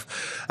 So I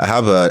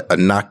have a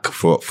knack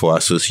for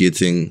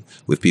associating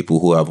with people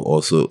who have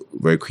also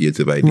very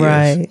creative ideas.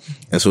 Right.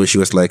 And so she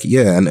was like,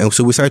 yeah. And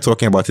so we started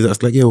talking about it. I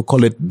was like, yeah, we'll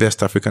call it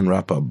Best African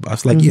Rapper. I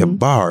was like, yeah,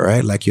 bar,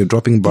 right? Like you're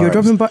dropping bars.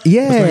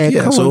 Yeah,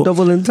 come on,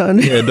 double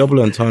entendre. Yeah, double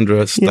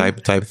entendre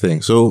type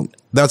thing. So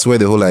that's where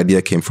the whole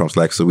idea came from.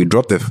 So we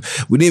dropped it.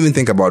 We didn't even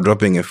think about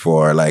dropping it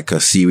for like a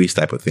series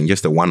type of thing,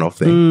 just a one-off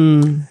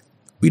thing.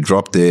 We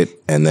dropped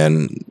it, and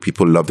then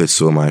people loved it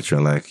so much,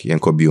 and like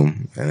Yenko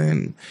Bium, and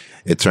then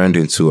it turned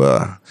into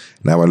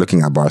now we're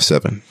looking at Bar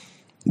 7.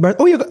 But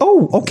okay.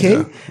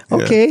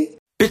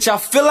 Bitch, I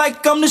feel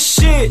like I'm the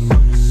shit.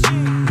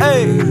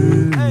 Hey,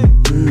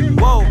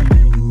 whoa.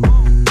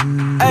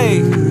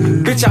 Hey,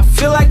 bitch, I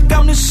feel like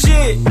I'm the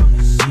shit.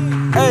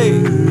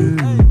 Hey,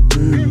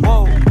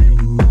 whoa.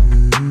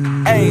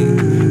 Hey,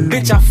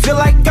 bitch, I feel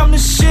like I'm the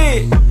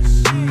shit.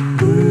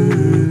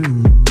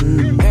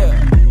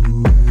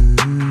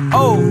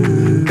 Oh,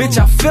 bitch,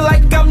 I feel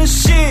like I'm the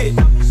shit.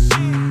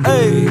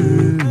 Hey,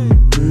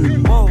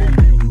 whoa.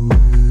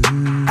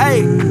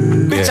 Hey,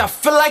 bitch, I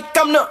feel like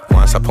I'm the.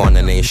 curse upon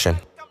the nation.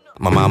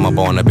 My mama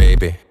born a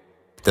baby.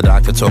 The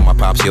doctor told my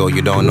pops, yo,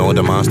 you don't know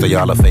the monster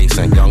y'all are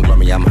facing. Young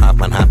lummy, I'm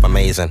half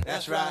amazing.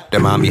 That's right. The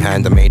man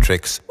behind the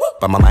matrix.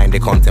 But my mind, they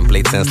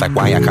contemplate things like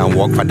why I can't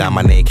walk for damn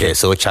naked.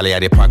 So Charlie, I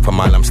did park for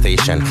Malam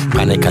Station.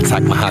 Panic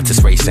attack, my heart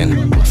is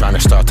racing. I'm trying to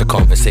start a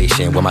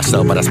conversation with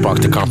myself, but I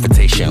sparked a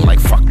confrontation. Like,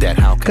 fuck that,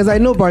 how? Because I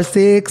know Bar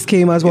 6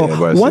 came as well.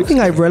 Yeah, one thing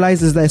I've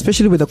realized is that,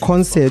 especially with the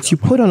concerts, you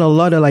put on a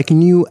lot of like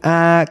new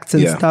acts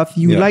and stuff.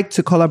 You like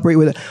to collaborate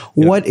with it.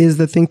 What is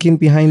the thinking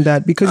behind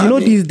that? Because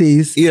these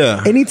days,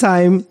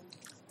 anytime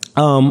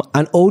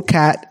an old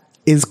cat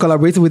is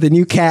collaborating with a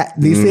new cat,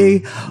 they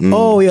say,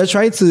 "Oh, you're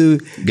trying to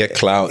get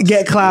clout."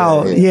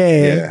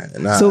 Yeah.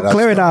 Nah, so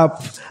clear it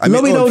up.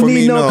 Lobby don't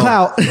need no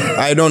clout.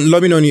 I don't.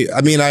 Lobby don't need.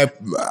 I mean, I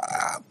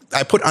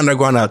put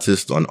underground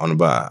artists on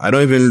bar. I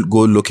don't even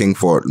go looking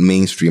for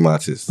mainstream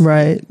artists.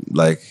 Right.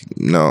 Like,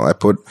 no, I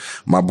put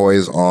my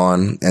boys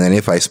on, and then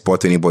if I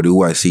spot anybody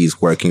who I see is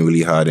working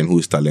really hard and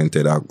who's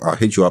talented, I'll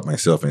hit you up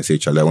myself and say,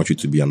 Charlie, I want you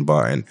to be on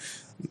bar. And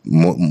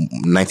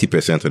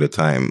 90% of the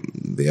time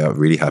they are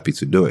really happy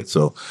to do it.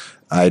 So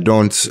I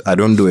don't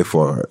do it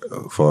for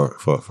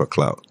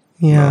clout.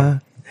 Yeah.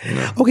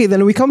 No. Okay,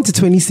 then we come to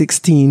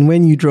 2016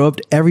 when you dropped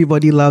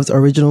Everybody Loves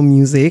Original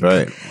Music,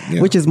 right?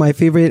 Yeah. Which is my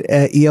favorite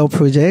EL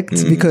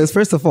project because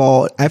first of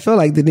all, I felt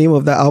like the name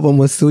of the album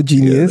was so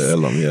genius.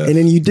 And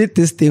then you did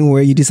this thing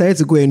where you decided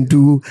to go and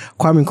do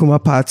Kwame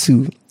Nkrumah Part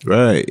 2.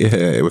 Right.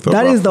 Yeah.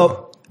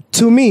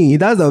 To me,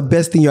 that's the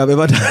best thing you have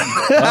ever done.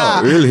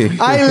 Oh, really?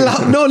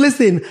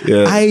 Listen.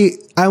 Yeah. I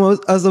was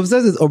as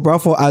obsessed with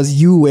Obrafo as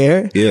you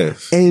were.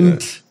 Yes.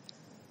 And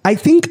I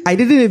think I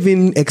didn't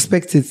even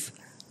expect it.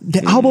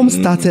 The album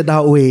started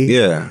that way.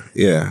 Yeah.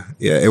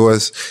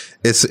 It's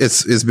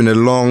been a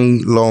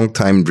long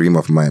time dream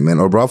of mine, man.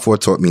 Obrafo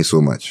taught me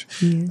so much.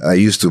 I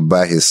used to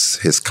buy his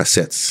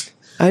cassettes.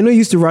 I know you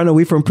used to run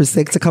away from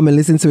Prosec to come and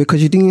listen to it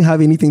because you didn't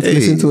have anything to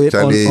listen to it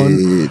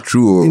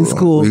true. in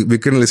school. We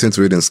couldn't listen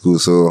to it in school,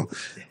 so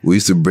we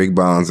used to break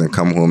bounds and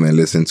come home and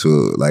listen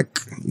to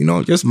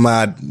just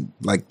mad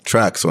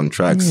tracks for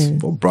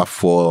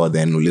Obrafo.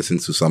 Then we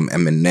listened to some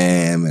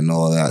Eminem and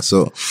all that.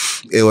 So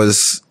it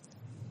was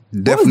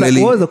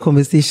definitely. What was the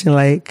conversation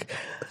like?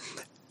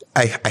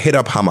 I hit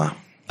up Hammer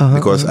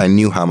because I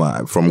knew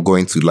Hammer from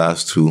going to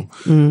Last Two,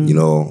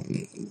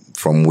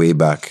 from way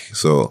back.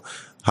 So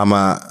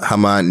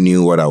Hammer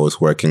knew what I was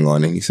working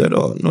on, and he said,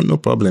 "Oh, no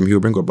problem. He'll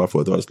bring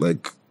Obrafo." I was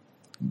like,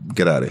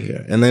 "Get out of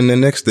here!" And then the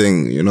next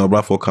thing,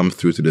 Obrafo comes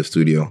through to the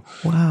studio.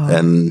 Wow!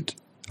 And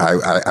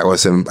I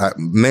was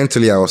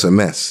mentally I was a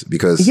mess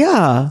because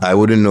I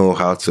wouldn't know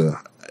how to.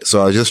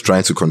 So I was just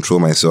trying to control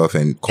myself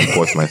and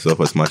comport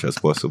myself as much as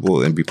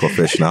possible and be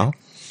professional.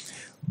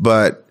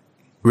 But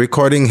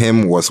recording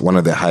him was one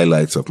of the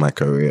highlights of my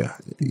career.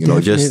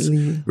 Just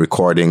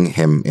recording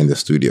him in the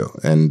studio.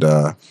 And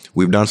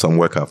we've done some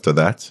work after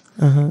that.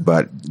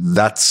 But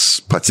that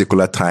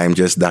particular time,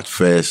 just that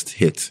first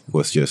hit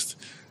was just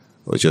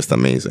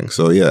amazing.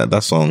 So yeah,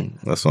 that song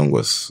was a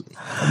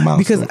milestone.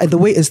 Because the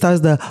way it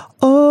starts,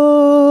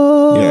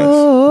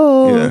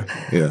 Yes.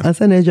 Yeah.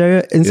 And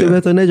Nigeria in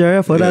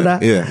Nigeria for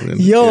that. Yeah.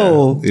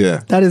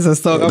 That is a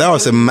song. That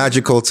was a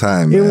magical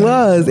time. It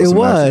was.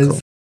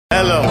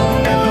 Hello.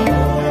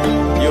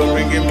 You're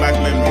bringing back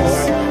memories.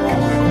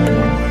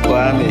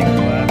 Kwame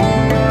Nkrumah.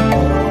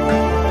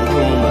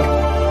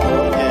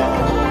 Yeah.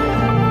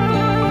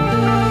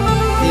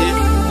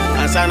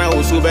 Asana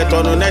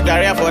usubeto no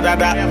Nigeria for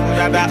dada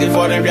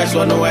for the rest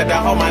of no weather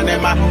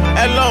homanema.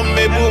 Hello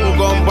me boom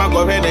gomba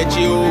go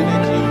renechi o.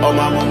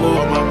 Omamumu.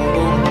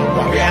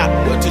 Yeah,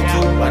 what to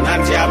do?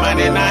 Wanantia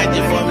mane naji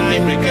from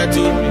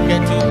Nimriketu.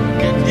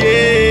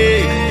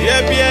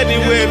 Yeah, be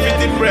anyway,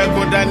 50 break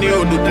on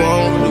Daniel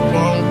Dupont.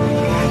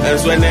 And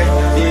so when they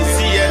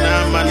see an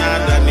amana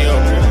Daniel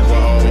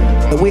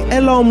Dupont. With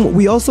Elom,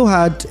 we also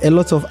had a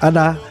lot of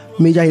other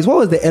major hits. What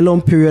was the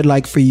Elom period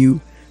like for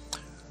you?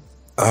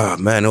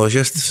 Man, it was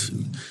just,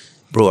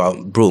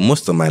 bro.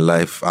 Most of my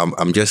life,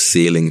 I'm just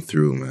sailing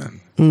through, man.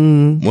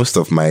 Most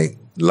of my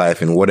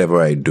life and whatever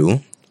I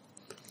do.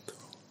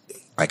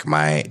 Like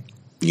my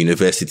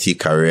university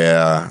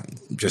career,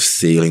 just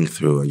sailing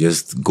through,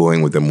 just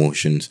going with the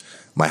motions.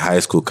 My high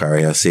school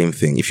career, same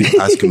thing. If you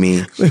ask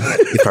me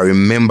if I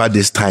remember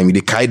this time,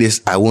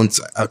 I won't,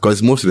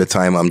 because most of the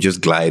time I'm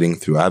just gliding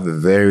through. I have a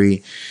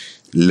very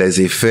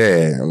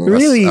laissez-faire,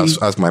 really?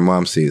 as my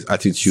mom says,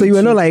 attitude. So you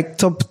were not like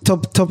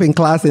top in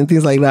class and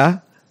things like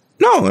that?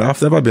 No, I've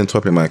never been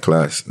top in my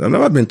class. I've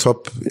never been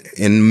top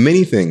in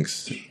many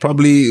things.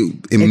 Probably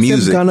in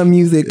music. Ghana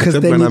music, because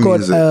then you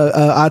got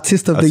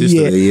Artist of the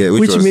Year,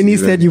 which many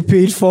said you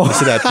paid for. I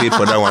said I paid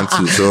for that one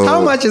too. So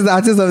how much is the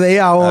Artist of the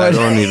Year award? I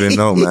don't even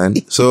know, man.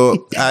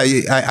 So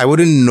I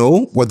wouldn't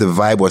know what the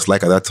vibe was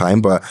like at that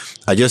time, but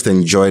I just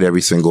enjoyed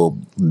every single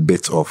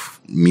bit of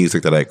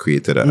music that I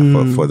created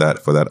for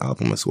that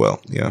album as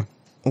well. Yeah.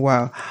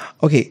 Wow.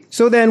 Okay.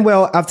 So then,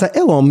 after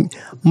Elom,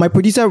 my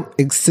producer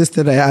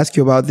insisted I ask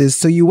you about this.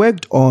 So you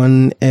worked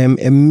on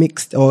a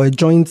mixed or a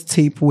joint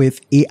tape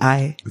with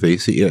AI. They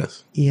see,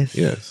 yes. Yes.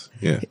 Yes.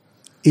 Yeah.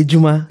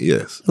 Ejuma.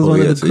 Yes. Was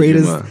one of the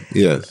greatest. Ejuma.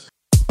 Yes.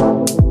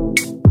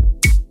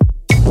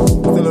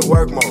 Still in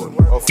work mode.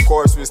 Of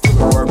course, we're still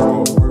in work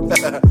mode.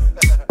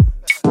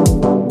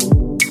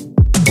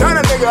 Turn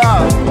a nigga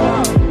out.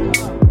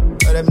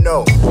 Let them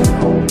know.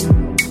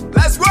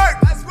 Let's work.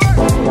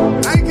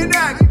 I can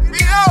that. We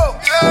out.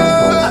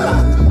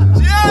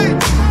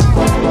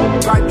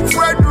 Got you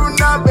for do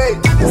now, babe.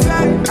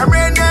 I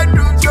mean, I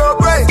do your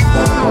break.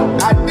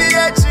 I did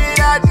it,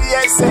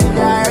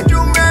 I do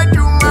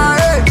my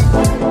head.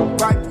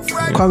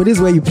 Kwame, this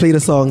is where you play the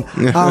song.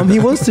 He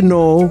wants to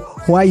know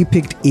why you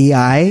picked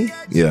AI.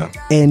 Yeah.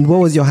 And what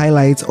was your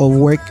highlights of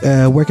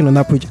working on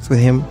that project with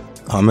him?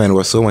 Oh man, it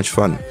was so much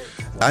fun.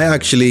 I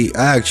actually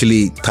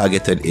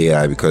targeted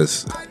AI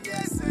because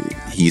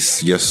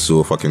he's just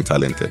so fucking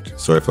talented.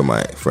 Sorry for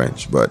my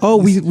French, but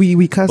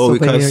we cast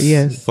over here.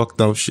 Yes. Fuck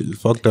dumb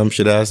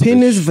shit ass.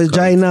 Penis,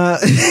 vagina.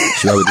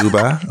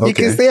 Shibabiduba. Okay. You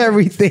can say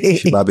everything.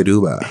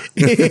 Shibabiduba.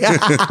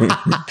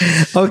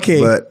 Okay.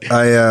 But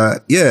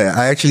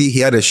he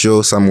had a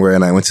show somewhere,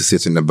 and I went to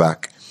sit in the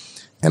back,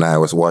 and I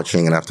was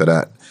watching, and after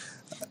that,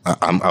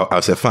 I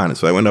was a fan,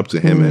 so I went up to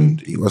him,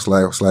 and he was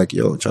like,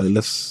 "Yo, Charlie,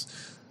 let's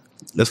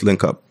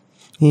link up."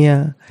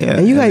 Yeah.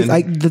 And you guys,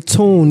 like the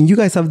tone, you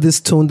guys have this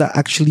tone that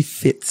actually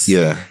fits.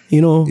 Yeah.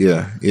 You know?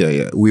 Yeah.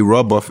 We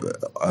rub off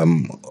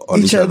on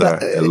each other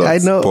a lot. I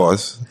know.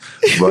 Pause.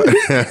 But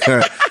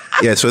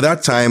yeah, so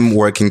that time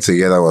working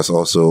together was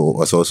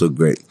also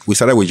great. We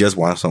started with just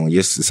one song. We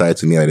just decided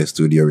to meet at the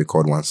studio,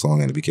 record one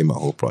song, and it became a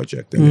whole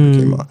project, and it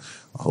became a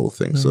whole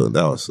thing. So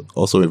that was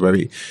also a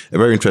very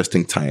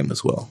interesting time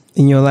as well.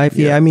 In your life?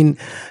 Yeah. I mean,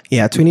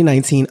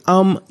 2019.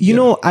 You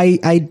know,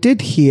 I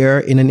did hear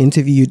in an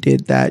interview you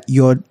did that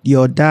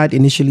your dad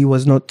initially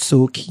was not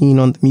so keen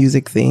on the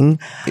music thing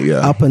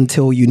up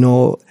until, you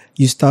know,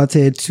 you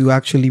started to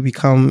actually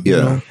become,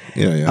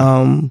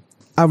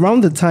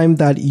 around the time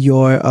that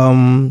your,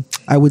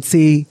 I would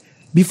say,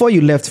 before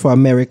you left for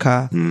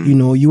America, you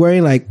know, you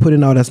weren't like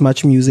putting out as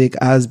much music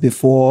as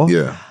before.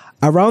 Yeah.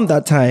 Around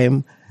that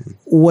time,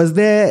 was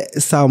there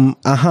some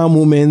aha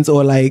moments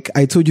or like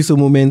I told you so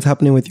moments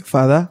happening with your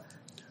father?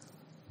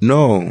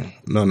 No.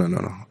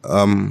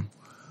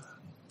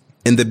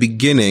 In the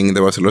beginning,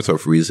 there was a lot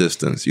of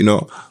resistance. You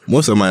know,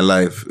 most of my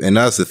life, and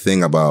that's the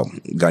thing about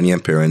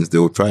Ghanaian parents, they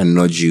will try and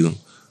nudge you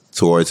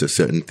towards a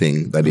certain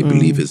thing that they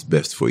believe is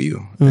best for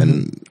you.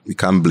 And we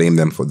can't blame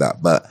them for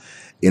that. But,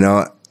 you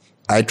know,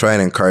 I try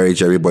and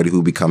encourage everybody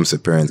who becomes a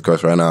parent,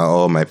 because right now,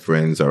 all my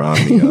friends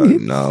around me are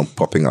now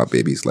popping out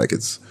babies like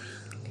it's...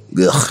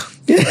 Ugh.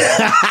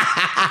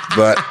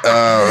 But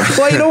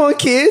you don't want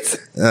kids?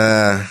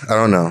 I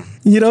don't know.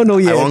 You don't know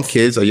yet? I want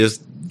kids. I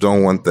just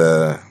don't want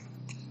the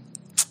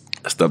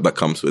stuff that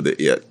comes with it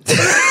yet.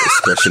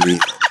 Especially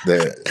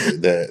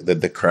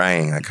the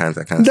crying. I can't.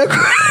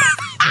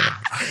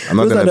 I'm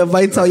not those are the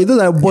vital. Those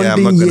are bonding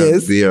I'm not gonna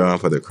years. be around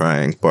for the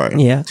crying part.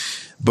 Yeah.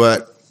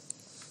 But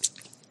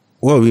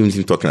what are we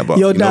even talking about?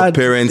 Your dad,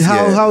 parents.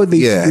 How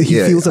he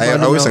feels about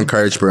it. I always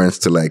encourage parents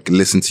to like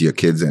listen to your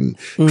kids and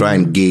try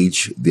and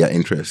gauge their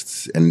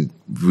interests and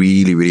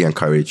really, really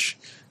encourage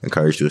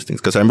those things.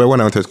 Because I remember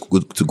when I wanted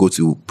to go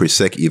to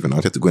Presec even, I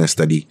wanted to go and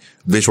study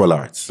visual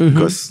arts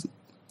because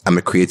I'm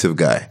a creative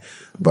guy.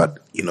 But,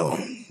 you know,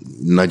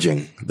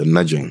 nudging.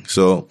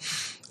 So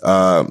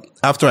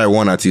after I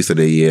won Artist of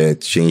the Year,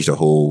 it changed a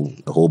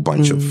whole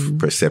bunch of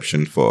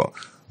perception for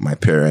my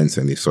parents,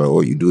 and they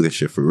saw, you do this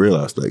shit for real.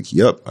 I was like,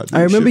 yep.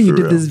 I remember you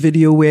did this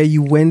video where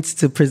you went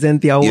to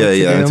present the award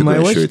to them. I had to go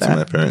and show it to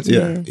my parents.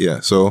 Yeah.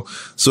 So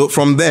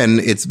from then,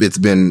 it's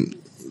been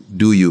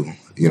do you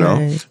know?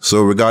 Right.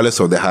 So regardless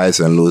of the highs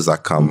and lows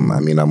that come,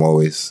 I mean, I'm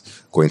always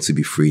going to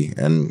be free,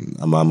 and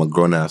I'm a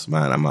grown-ass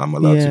man. I'm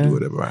allowed to do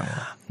whatever I want.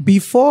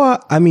 Before,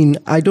 I mean,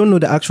 I don't know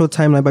the actual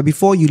timeline, but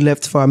before you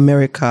left for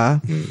America,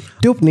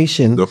 Dope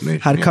Nation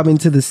had come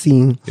into the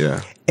scene.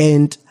 Yeah.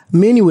 And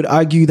many would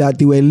argue that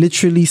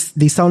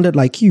they sounded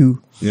like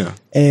you. Yeah.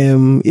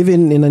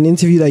 Even in an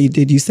interview that you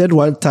did, you said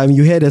one time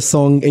you heard a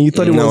song and you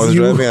thought it was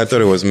you. Driving, I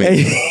thought it was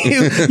me.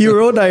 You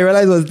wrote that, you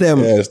realized it was them.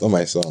 Yeah, it's not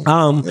my song.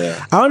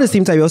 Around the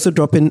same time, you're also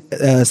dropping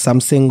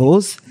some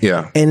singles.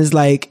 Yeah. And it's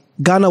like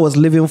Ghana was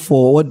living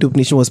for what Dope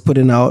Nation was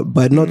putting out,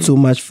 but not so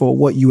much for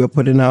what you were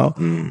putting out.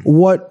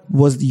 What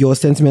was your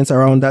sentiments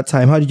around that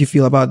time? How did you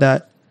feel about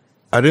that?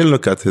 I didn't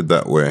look at it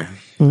that way.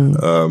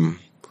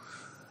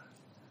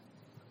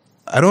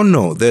 I don't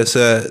know. There's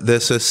a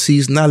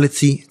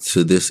seasonality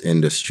to this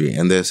industry,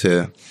 and there's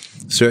a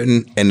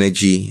certain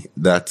energy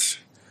that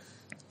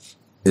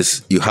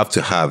you have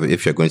to have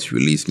if you're going to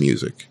release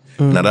music.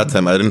 And at that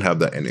time, I didn't have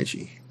that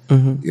energy.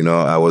 You know,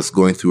 I was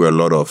going through a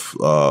lot of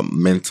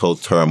mental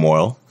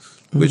turmoil,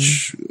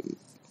 which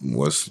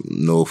was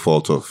no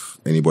fault of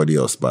anybody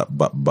else but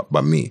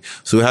me.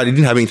 So it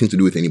didn't have anything to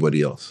do with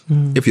anybody else.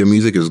 If your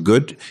music is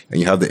good and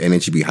you have the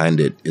energy behind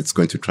it, it's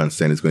going to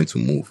transcend, it's going to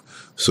move.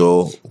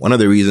 So one of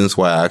the reasons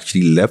why I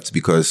actually left,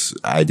 because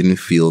I didn't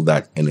feel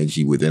that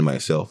energy within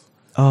myself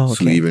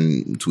to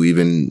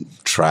even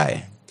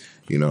try,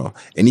 you know.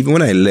 And even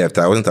when I left,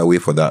 I wasn't away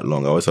for that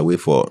long. I was away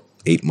for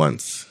 8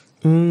 months.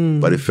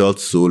 but it felt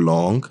so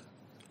long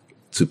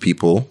to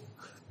people.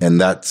 And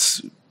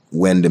that's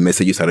when the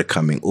messages started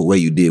coming. Oh, where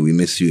you did, we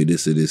miss you,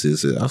 this.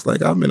 I was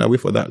like, I've been away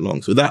for that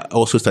long. So that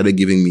also started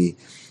giving me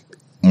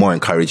more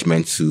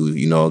encouragement to,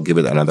 give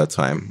it another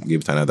time,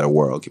 give it another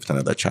whirl, give it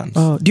another chance.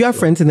 Oh, do you have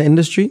friends in the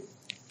industry?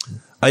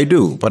 I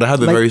do, but I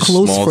have a very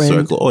small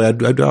circle. Oh, I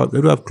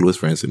do have close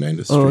friends in the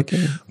industry. Oh,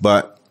 okay.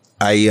 But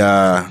I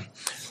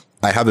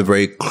have a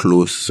very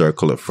close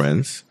circle of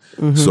friends.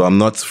 Mm-hmm. So I'm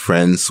not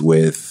friends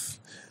with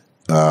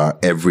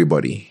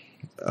everybody.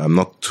 I'm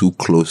not too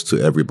close to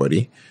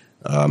everybody.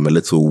 I'm a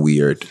little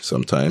weird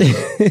sometimes.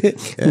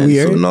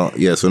 Weird? So not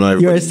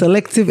everybody. You're a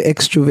selective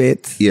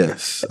extrovert.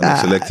 Yes, I'm a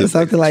selective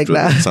something extrovert, like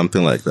that.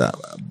 Something like that.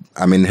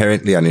 I'm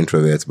inherently an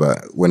introvert,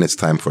 but when it's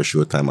time for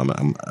show time,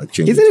 I'm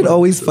changing. Isn't it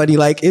always funny?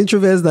 Like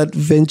introverts that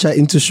venture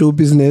into show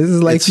business,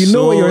 it's like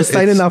what you're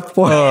signing up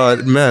for. Oh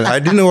man, I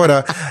didn't know what.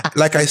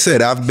 Like I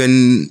said, I've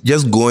been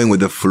just going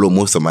with the flow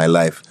most of my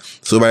life.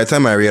 So by the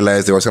time I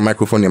realized there was a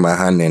microphone in my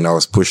hand and I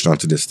was pushed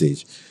onto the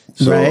stage.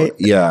 So right.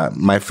 Yeah,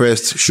 my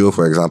first show,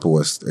 for example,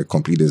 was a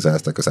complete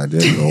disaster because I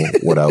didn't know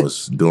what I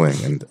was doing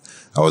and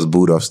I was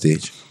booed off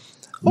stage.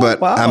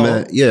 But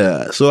wow.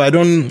 So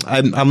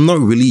I'm not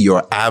really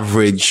your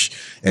average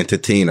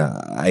entertainer.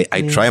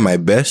 I try my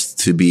best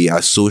to be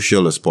as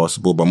social as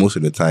possible, but most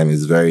of the time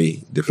it's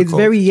very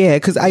difficult. It's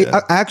because I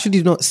actually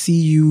did not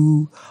see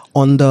you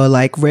on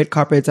the red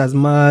carpets as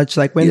much.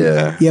 Like when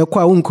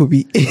could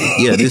be.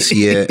 Yeah, this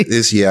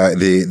year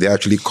they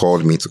actually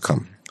called me to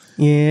come.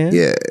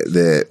 Yeah.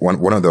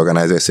 One of the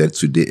organizers said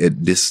today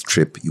this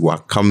trip you are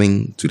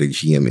coming to the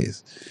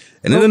GMAs.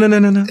 And no,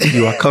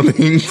 you are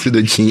coming to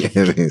the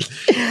GMAs.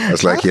 I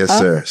was like, yes,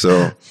 sir.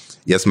 So,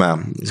 yes,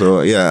 ma'am.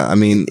 So, yeah, I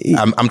mean,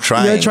 I'm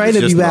trying. You're trying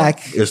to be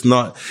back.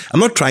 I'm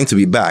not trying to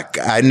be back.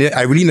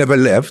 I really never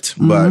left,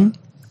 but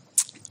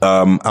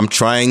I'm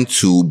trying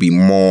to be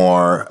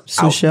more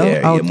social,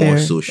 more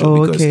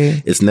social because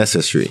it's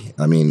necessary.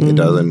 I mean, it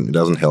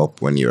doesn't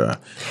help when you're.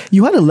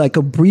 You had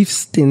a brief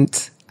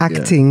stint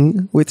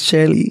acting with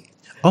Shirley.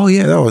 Oh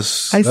yeah, that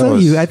was. I saw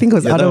you. I think it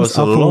was Adam's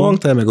Apple. That was a long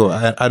time ago.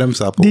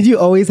 Adam's Apple. Did you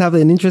always have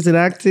an interest in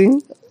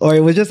acting, or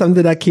it was just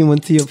something that came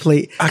onto your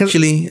plate?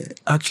 Actually,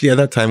 at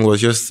that time, it was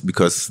just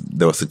because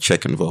there was a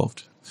check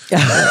involved.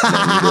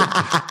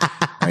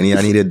 I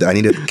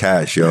needed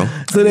cash, yo.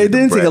 So they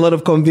didn't take a lot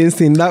of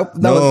convincing.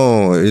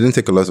 No, it didn't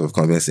take a lot of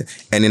convincing.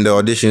 And in the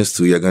auditions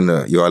too,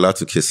 you're allowed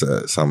to kiss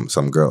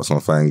some girls, some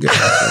fine girls.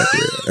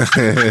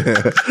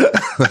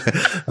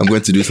 I'm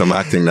going to do some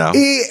acting now.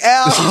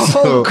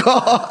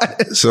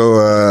 God.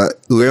 So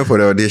we went for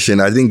the audition.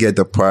 I didn't get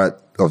the part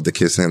of the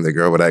kissing the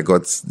girl, but I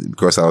got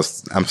because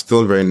I'm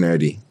still very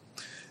nerdy.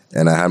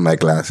 And I had my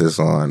glasses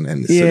on,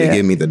 and so they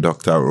gave me the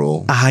doctor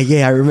role.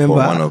 I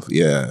remember.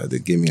 They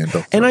gave me a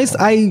doctor. And I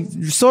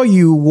saw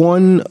you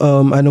won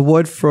an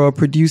award for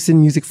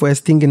producing music for A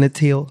Sting in a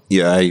Tail.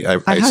 Yeah, I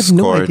had scored.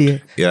 No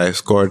idea. Yeah, I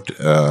scored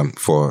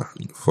for.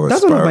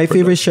 That's one of my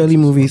favorite Shirley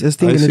movies, A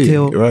Sting in a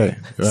Tail. Right.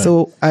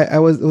 So I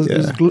was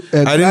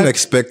I didn't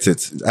expect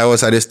it. I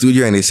was at the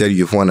studio and they said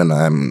you've won an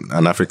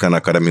African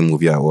Academy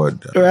Movie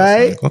Award.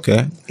 Right. Like,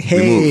 okay.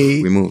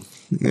 Hey. We move.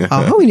 Yeah.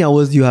 How many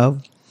awards do you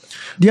have?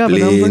 Do you have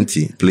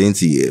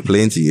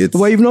plenty.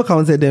 Well, you've not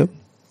counted them.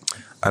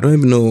 I don't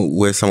even know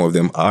where some of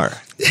them are.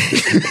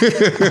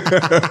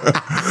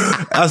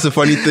 That's the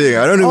funny thing.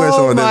 I don't know where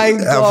some of them.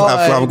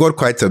 I've got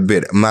quite a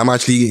bit. I'm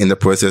actually in the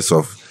process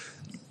of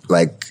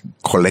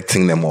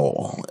collecting them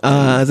all.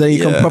 So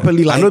you can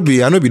properly I not be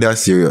that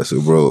serious,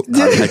 bro.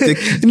 I take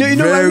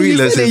very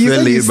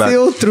laid back.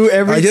 Sail through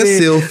everything. I just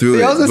sail through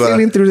You're it. also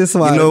sailing through this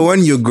one.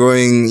 When you're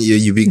growing,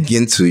 you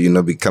begin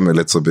to become a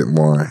little bit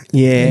more.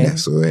 Yeah.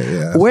 So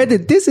yeah.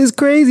 This is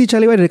crazy,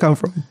 Charlie? Where did it come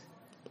from?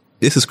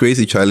 This is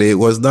crazy, Charlie. It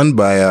was done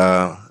by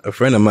a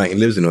friend of mine. He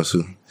lives in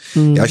Osu.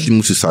 He actually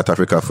moved to South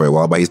Africa for a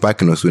while, but he's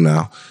back in Osu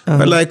now.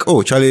 But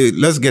Charlie,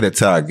 let's get a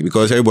tag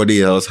because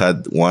everybody else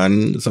had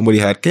one. Somebody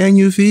had Can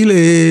You Feel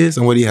It?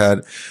 Somebody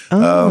had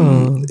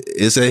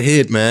It's a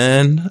Hit,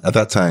 man, at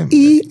that time.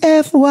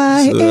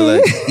 EFY.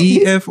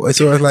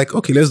 So I was like,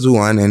 okay, let's do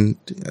one and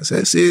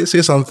say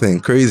something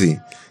crazy.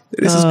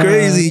 This is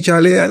crazy,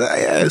 Charlie.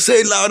 Say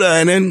it louder.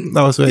 And then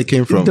that was where it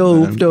came from.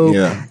 Dope.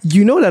 Yeah.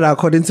 You know that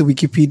according to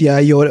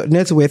Wikipedia, your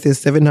net worth is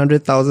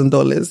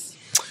 $700,000.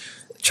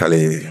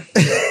 Charlie,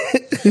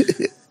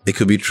 it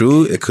could be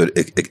true. It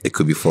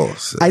could be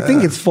false. I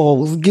think it's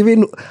false,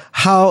 given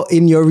how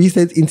in your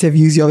recent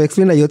interviews you have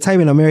explained that your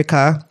time in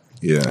America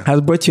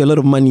has brought you a lot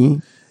of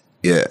money.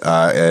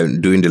 Yeah,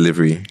 doing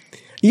delivery.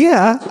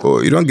 Yeah.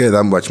 Oh, you don't get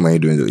that much money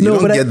doing delivery. You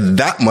don't get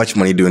that much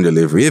money doing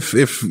delivery.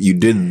 If you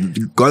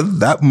got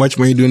that much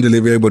money doing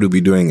delivery, everybody would be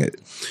doing it.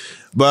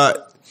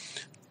 But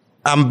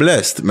I'm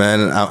blessed,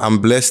 man. I'm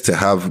blessed to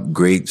have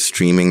great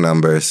streaming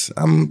numbers.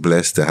 I'm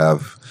blessed to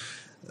have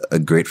a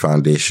great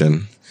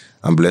foundation.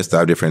 I'm blessed to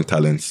have different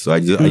talents. So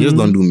I just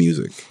don't do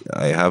music.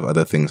 I have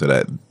other things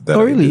that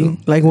Oh, really? I do.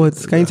 Like what?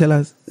 Can you tell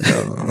us?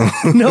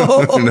 No.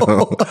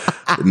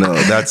 No,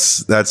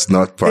 that's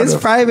not part of it.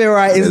 It's private,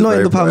 right? It's not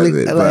in the public.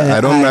 But I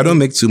don't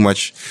make too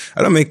much.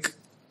 I don't make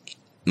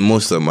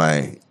most of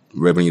my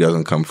revenue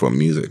doesn't come from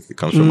music. It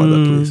comes from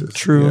other places.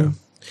 True.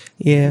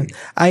 Yeah.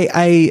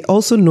 I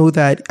also know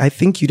that I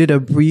think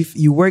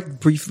you worked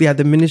briefly at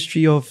the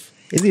Ministry of,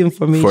 is it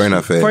Information?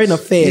 Foreign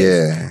Affairs.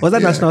 Yeah. Was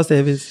that National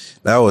Service?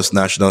 That was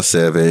National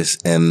Service,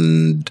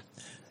 and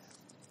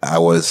I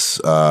was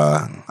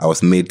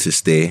made to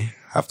stay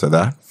after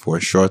that for a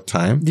short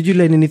time. Did you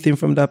learn anything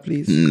from that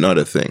place? Not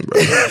a thing,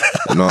 bro.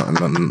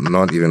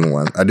 not even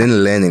one. I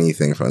didn't learn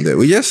anything from there.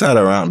 We just sat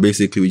around.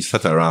 Basically, we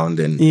sat around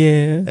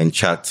and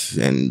chat.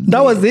 And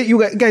that was it?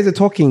 You guys are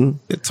talking?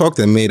 They talked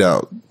and made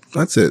out.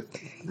 That's it.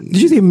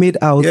 Did you say made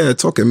out? Yeah,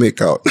 talk and make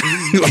out.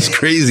 It was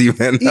crazy,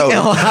 man.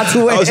 That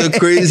was a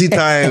crazy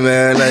time,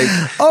 man. Like,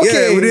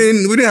 okay. Yeah,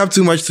 we didn't have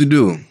too much to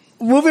do.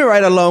 Moving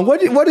right along, what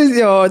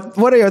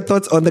are your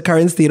thoughts on the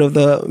current state of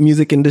the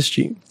music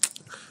industry?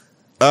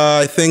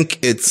 I think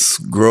it's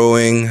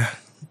growing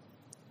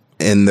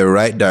in the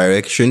right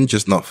direction,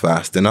 just not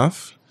fast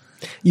enough.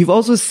 You've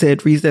also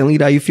said recently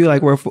that you feel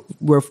like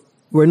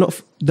we're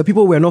not the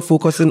people we're not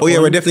focusing on. Oh yeah,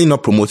 we're definitely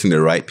not promoting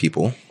the right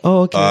people.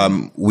 Oh,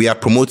 okay. We are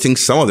promoting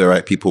some of the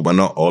right people, but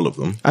not all of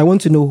them. I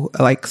want to know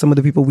like some of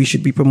the people we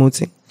should be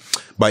promoting.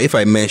 But if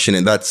I mention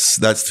it, that's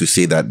to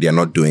say that they're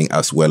not doing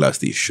as well as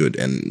they should,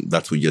 and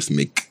that would just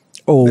make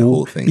the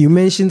whole thing. You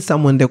mentioned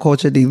someone, the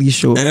Culture Daily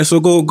Show. And so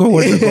go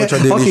watch the Culture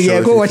Daily Show. Okay,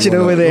 yeah, go watch it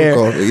over there.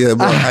 Yeah,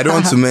 but I don't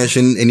want to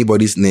mention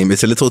anybody's name.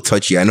 It's a little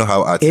touchy. I know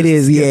how artists it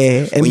is,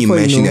 yeah. And when you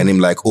mention their name,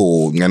 like,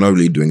 oh, you're not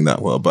really doing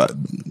that well, but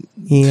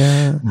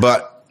yeah.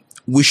 But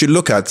we should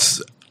look at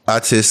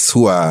artists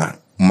who are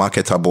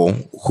marketable,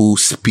 who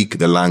speak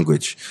the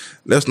language.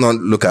 Let's not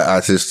look at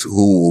artists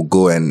who will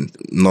go and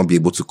not be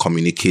able to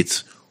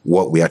communicate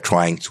what we are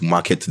trying to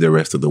market to the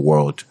rest of the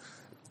world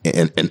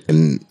in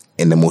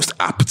the most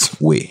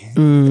apt way.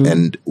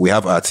 And we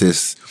have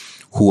artists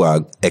who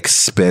are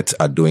expert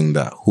at doing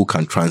that, who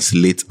can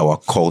translate our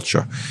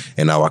culture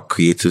and our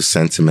creative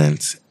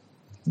sentiment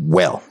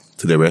well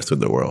to the rest of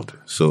the world.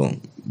 So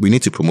we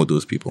need to promote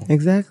those people.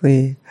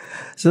 Exactly.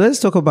 So let's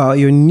talk about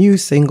your new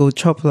single,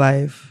 Chop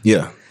Life.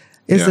 Yeah.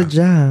 It's a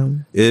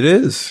jam. It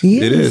is.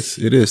 Yes.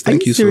 It is.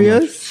 Thank you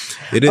serious? So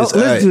much. It is.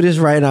 Let's do this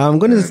right now. I'm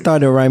going to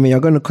start a rhyme and you're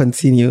going to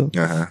continue.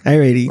 Uh-huh. Are you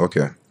ready?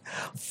 Okay.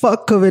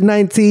 Fuck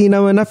COVID-19,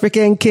 I'm an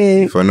African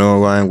king. For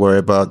no, I ain't worry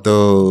about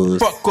those.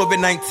 Fuck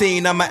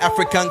COVID-19, I'm an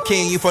African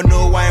king. You for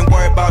no, I ain't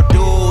worry about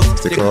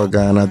those. They call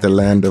Ghana the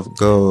land of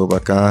gold.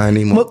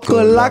 Bakani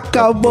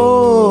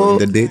Mokolakabo. In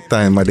the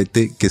daytime, I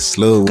take it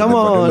slow. Come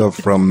on. Love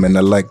from and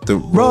I like to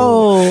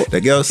roll. The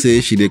girl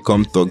says she did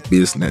come talk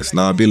business.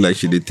 Now I be like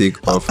she did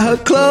take off her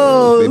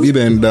clothes. Baby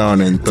bend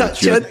down and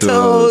touch your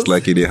toes.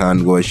 Like you did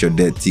hand wash your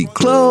dirty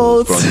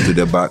clothes. Front to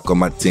the back, come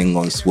my thing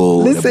on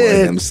swole. Listen. The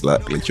boy them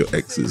slack, let your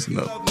exes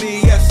know.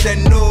 Me, yes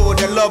and no.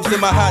 The love's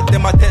in my heart,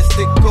 then my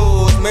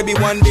testicles. Maybe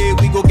one day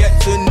we go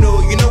get to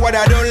know. You know what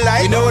I don't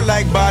like? You know,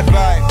 like bad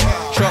vibe.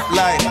 Chop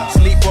life,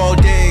 sleep all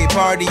day,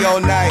 party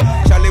all night.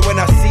 Charlie, when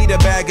I see the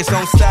bag, it's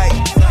on sight.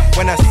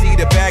 When I see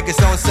the bag,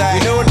 it's on sight.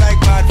 You know, like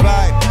bad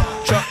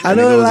vibe. Chop. I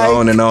know, like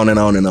on and on and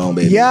on and on,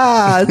 baby.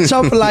 Yeah,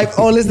 Chop Life.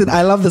 Oh, listen,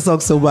 I love the song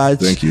so much.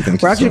 Thank you.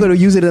 We're actually going to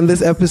use it in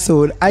this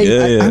episode.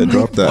 I'm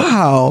drop that.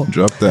 Wow,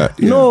 drop that.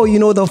 Yeah. No, you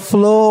know the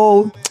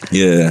flow.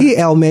 Yeah,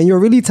 EL man, you're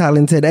really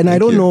talented, and I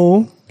don't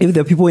know if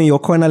the people in your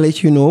corner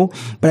let you know,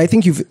 but I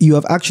think you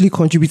have actually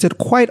contributed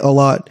quite a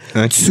lot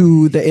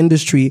to the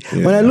industry.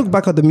 Yeah. When I look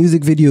back at the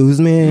music videos,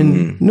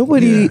 man,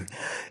 nobody. Yeah.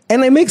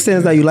 And it makes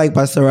sense that you like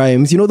Busta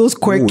Rhymes. You know, those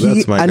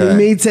quirky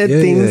animated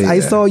things. I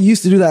saw you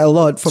used to do that a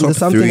lot from the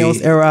Something Else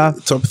era.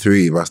 Top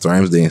 3, Busta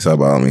Rhymes dance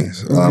about me.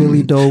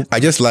 Really dope. I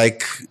just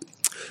like,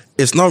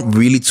 it's not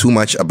really too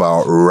much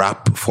about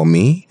rap for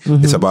me.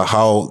 Mm-hmm. It's about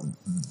how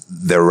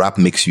the rap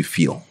makes you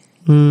feel.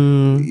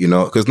 You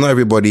know, because not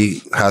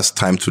everybody has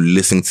time to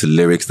listen to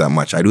lyrics that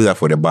much. I do that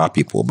for the bar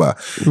people, but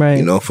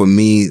you know, for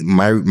me,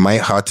 my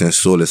heart and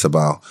soul is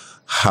about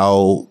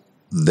how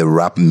the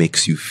rap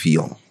makes you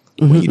feel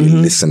when you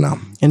listen up.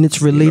 And it's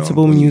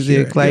relatable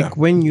music.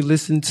 When you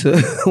listen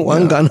to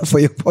One Ghana for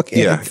Your Pocket.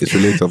 Yeah, it's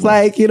relatable. It's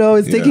like, you know,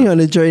 it's taking you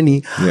on a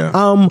journey. Yeah.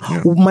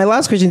 My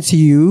last question to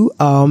you,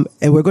 and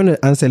we're going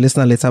to answer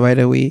listener letter, by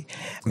the way.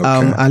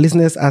 Our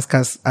listeners ask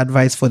us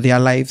advice for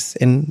their lives,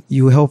 and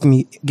you help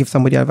me give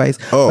somebody advice.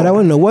 But I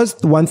want to know, what's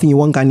the one thing you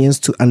want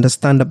Ghanaians to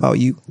understand about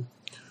you?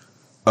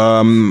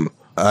 I'm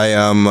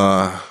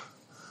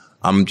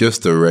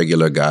just a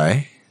regular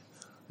guy,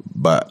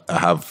 but I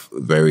have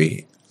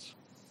very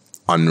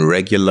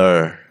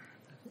unregular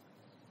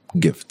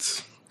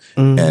gifts.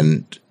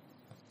 And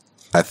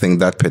I think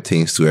that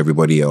pertains to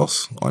everybody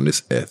else on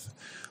this earth.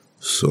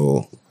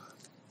 So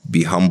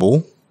be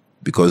humble,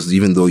 because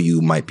even though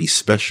you might be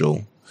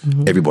special,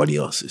 everybody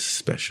else is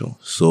special.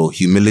 So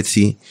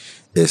humility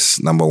is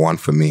number one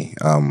for me.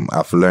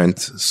 I've learned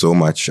so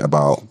much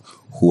about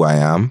who I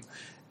am,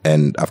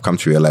 and I've come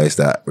to realize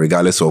that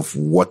regardless of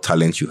what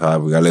talent you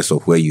have, regardless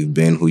of where you've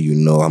been, who you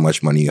know, how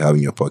much money you have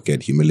in your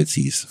pocket,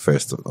 humility is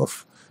first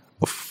of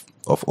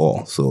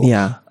all. So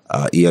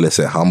EL is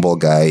a humble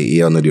guy.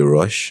 EL no the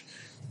rush.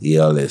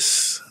 EL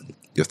is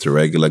just a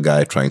regular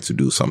guy trying to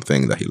do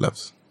something that he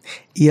loves.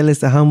 EL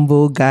is a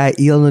humble guy.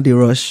 EL no the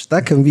rush.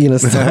 That can be in a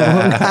song.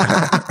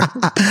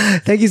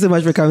 Thank you so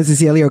much for coming to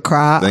Sincerely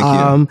Accra. Thank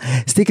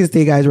you. Stick and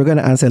stay, guys. We're going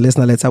to answer a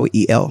listener letter with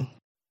EL.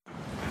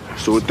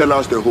 So tell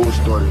us the whole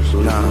story.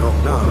 So No.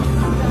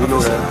 You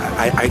know her?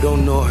 I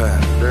don't know her.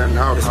 Then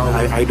how?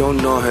 I don't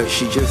know her.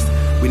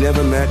 We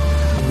never met.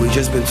 We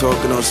just been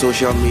talking on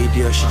social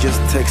media. She just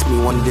texted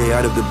me one day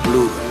out of the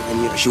blue.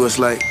 And she was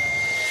like,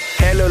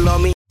 hello,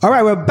 Lomi. All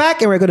right, we're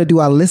back and we're going to do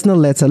our listener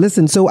letter.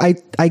 Listen, so I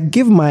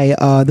give my,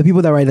 the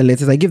people that write the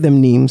letters, I give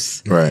them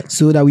names. Right.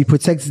 So that we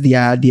protect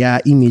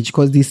their image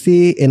because they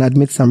say and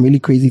admit some really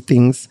crazy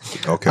things.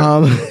 Okay.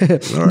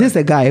 This is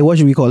a guy. What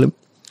should we call him?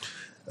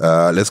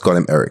 Let's call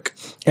him Eric.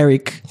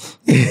 Eric.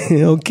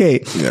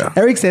 Okay. Yeah.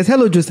 Eric says,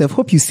 hello, Joseph.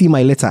 Hope you see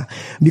my letter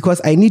because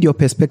I need your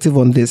perspective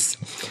on this.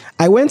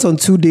 I went on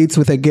 2 dates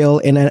with a girl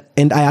and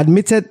I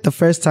admitted the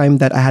first time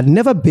that I had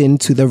never been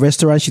to the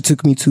restaurant she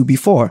took me to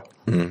before.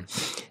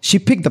 She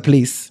picked the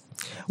place.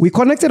 We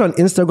connected on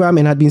Instagram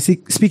and had been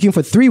speaking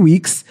for 3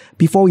 weeks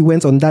before we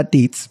went on that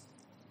date.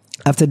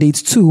 After date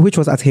 2, which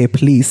was at her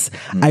place,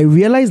 I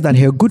realized that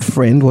her good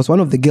friend was one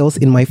of the girls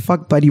in my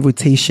fuck buddy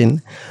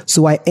rotation.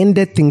 So I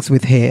ended things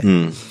with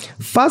her.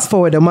 Fast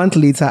forward a month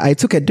later, I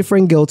took a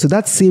different girl to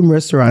that same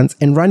restaurant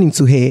and ran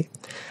into her.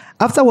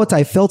 After what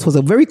I felt was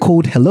a very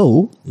cold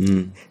hello,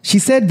 she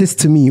said this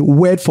to me,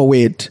 word for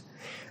word.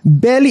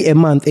 Barely a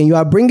month and you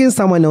are bringing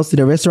someone else to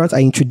the restaurant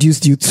I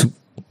introduced you to.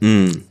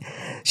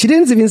 She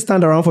didn't even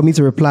stand around for me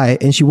to reply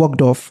and she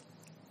walked off.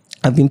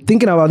 I've been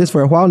thinking about this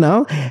for a while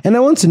now, and I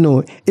want to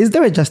know, is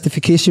there a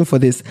justification for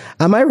this?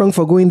 Am I wrong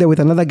for going there with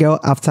another girl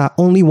after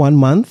only 1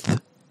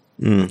 month?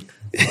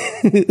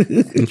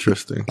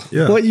 Interesting.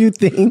 Yeah. What do you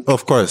think?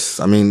 Of course.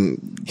 I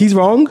mean... He's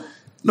wrong?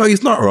 No,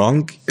 he's not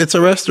wrong. It's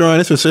a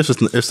restaurant.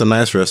 It's a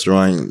nice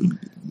restaurant.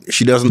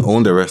 She doesn't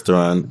own the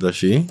restaurant, does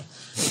she?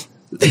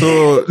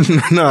 So,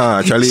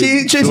 nah, Charlie. She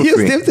introduced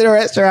him to the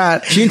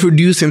restaurant. She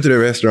introduced him to the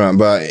restaurant,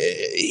 but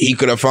he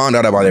could have found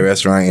out about the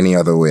restaurant any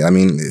other way. I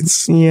mean,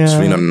 it's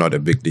really not a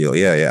big deal.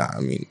 Yeah. I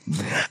mean,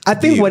 I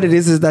think what it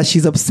is that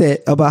she's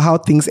upset about how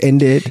things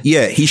ended.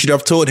 Yeah, he should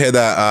have told her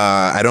that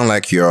I don't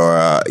like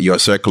your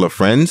circle of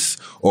friends,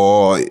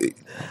 or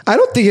I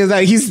don't think it's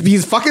like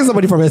he's fucking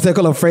somebody from a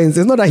circle of friends.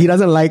 It's not that he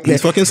doesn't like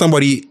He's fucking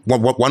somebody,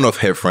 one of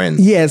her friends.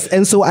 Yes,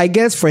 and so I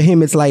guess for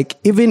him, it's like,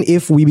 even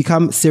if we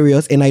become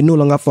serious and I no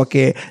longer fuck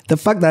her, the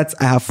fact that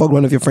I have fucked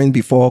one of your friends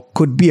before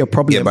could be a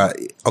problem. Yeah, but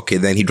okay,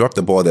 then he dropped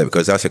the ball there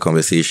because that's a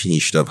conversation he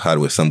should have had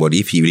with somebody.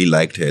 If he really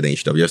liked her, then he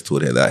should have just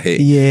told her that, hey,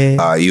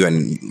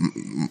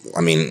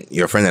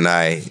 your friend and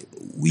I,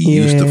 we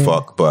used to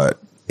fuck, but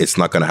it's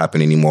not going to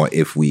happen anymore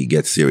if we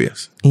get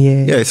serious.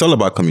 Yeah, it's all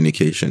about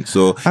communication.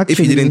 So if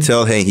he didn't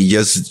tell her, he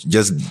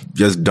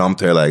just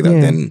dumped her like that,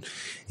 then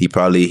he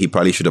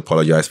probably should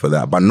apologize for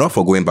that, but not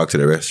for going back to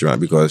the restaurant,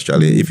 because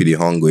Charlie, if you're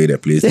hungry, the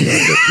place, if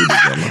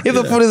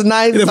the food is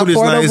nice, if the food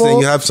is nice, and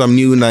you have some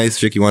new nice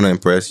chick you want to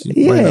impress,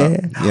 why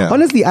not? Yeah.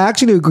 Honestly, I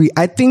actually agree.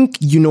 I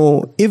think,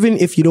 even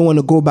if you don't want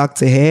to go back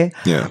to her,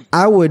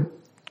 I would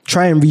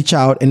try and reach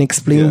out and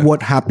explain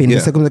what happened.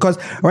 Because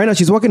right now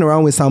she's walking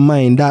around with some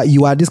mind that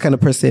you are this kind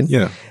of person.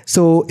 Yeah.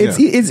 So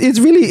it's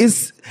really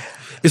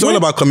it's all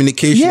about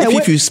communication.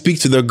 If you speak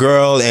to the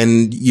girl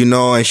and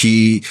and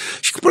she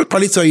could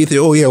probably tell you,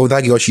 oh yeah, well,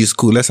 that girl, she's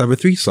cool, let's have a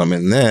threesome,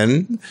 and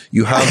then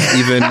you have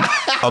even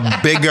a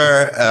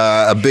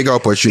bigger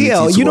opportunity.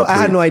 I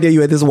had no idea you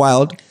were this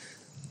wild.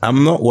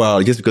 I'm not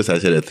wild just because I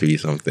said a three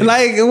something.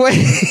 Like,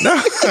 wait.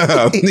 No.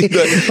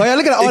 You're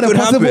looking at all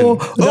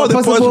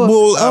the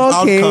possible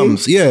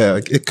outcomes. Yeah,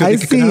 it can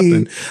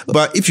happen.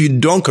 But if you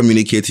don't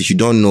communicate it, you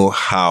don't know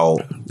how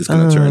it's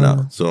going to turn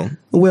out. So,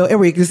 well,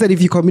 Eric, you said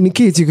if you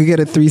communicate, you could get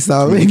a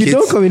threesome. If you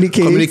don't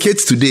communicate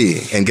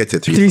today and get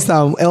a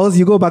threesome. Else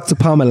you go back to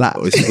Pamela.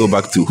 Or you go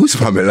back to who's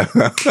Pamela?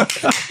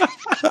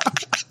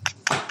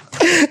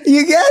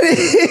 You get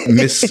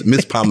it?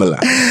 Miss Pamela.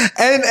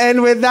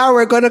 And with that,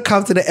 we're going to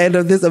come to the end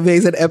of this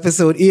amazing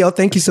episode. EL,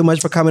 thank you so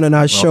much for coming on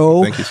our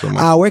show. Thank you so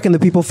much. Where can the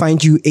people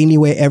find you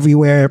anywhere,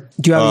 everywhere?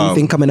 Do you have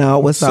anything coming out?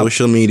 What's up?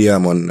 Social media,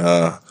 I'm on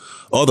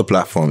all the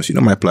platforms. You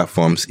know my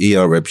platforms,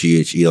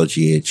 ELRepGH,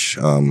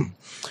 ELGH.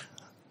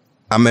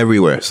 I'm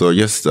everywhere. So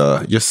just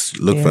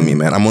look for me,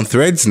 man. I'm on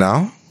Threads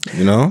now.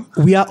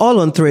 We are all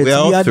on Threads. We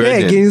are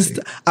there against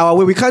our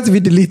way. We can't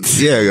even delete.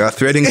 Yeah, we are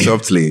threading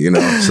softly,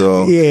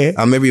 So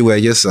I'm everywhere.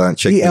 Just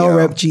check me out.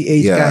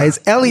 ELRepGH, guys.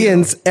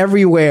 Aliens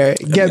everywhere.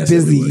 Get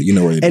busy. Everywhere. You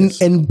know what it is.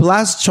 And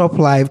blast Chop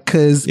Live,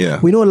 because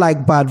we don't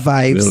like bad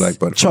vibes. We don't like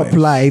bad Chop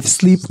Live.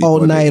 Sleep all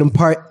night and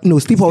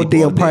sleep all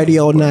day and party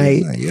all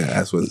night. Yeah,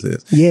 that's what it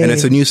is. Yeah. And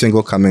it's a new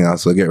single coming out,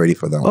 so get ready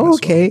for that one.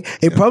 Okay.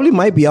 It probably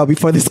might be out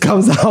before this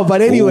comes out, but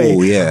anyway,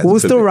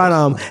 we'll still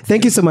run.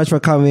 Thank you so much for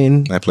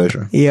coming. My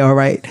pleasure. Yeah, all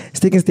right.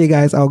 Stick and stay,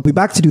 guys. I'll be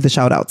back to do the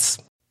shout outs.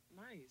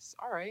 Nice.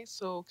 All right.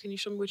 So can you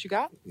show me what you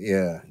got?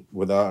 Yeah,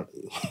 without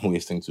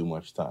wasting too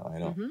much time. I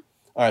know. Mm-hmm.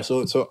 All right.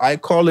 So I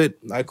call it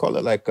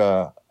like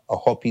a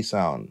hoppy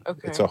sound.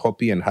 Okay. It's a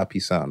hoppy and happy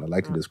sound. I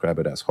like to describe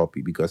it as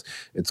hoppy because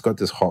it's got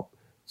this hop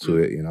to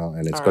it,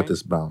 and it's got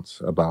this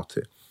bounce about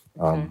it.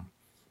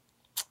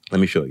 let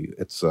me show you.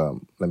 It's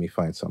let me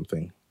find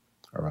something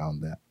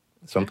around that.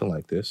 Something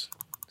like this.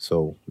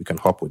 So we can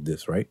hop with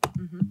this, right?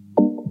 Mm-hmm.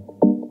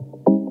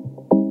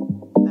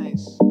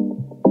 Nice.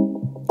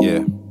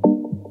 Yeah.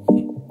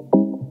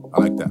 I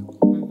like that.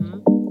 Mm-hmm.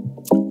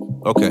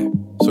 Okay.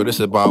 So this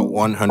is about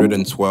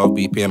 112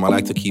 BPM. I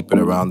like to keep it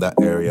around that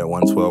area,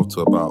 112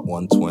 to about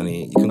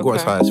 120. You can go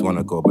as high as you want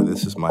to go, but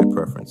this is my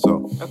preference.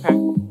 So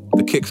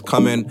the kicks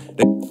come in.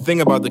 The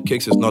thing about the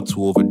kicks is not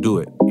to overdo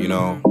it, you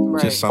know,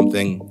 just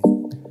something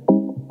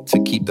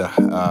to keep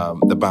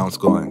the bounce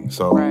going.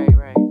 So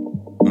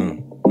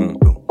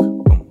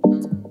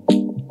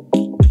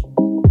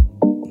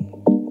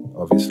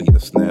obviously the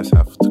snares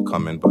have to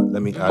come in, but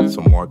let me add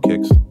some more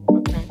kicks.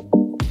 Okay.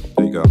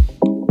 There you go.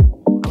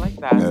 I like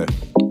that. Yeah.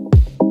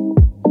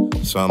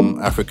 Some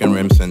African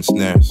rims and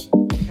snares.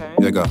 Okay.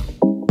 There you go.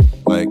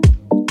 Like,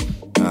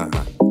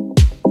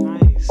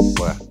 Nice.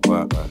 What?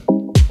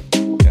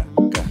 Yeah.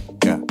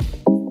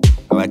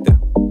 I like that.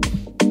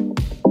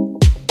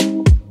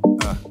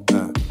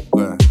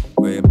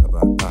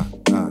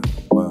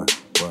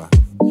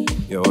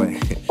 Yo,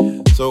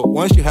 wait. So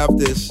once you have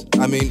this,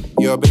 I mean,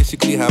 you're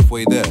basically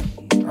halfway there.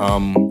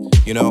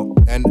 You know,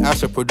 and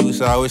as a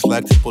producer, I always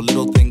like to put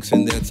little things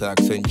in there to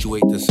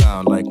accentuate the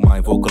sound, like my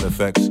vocal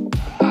effects.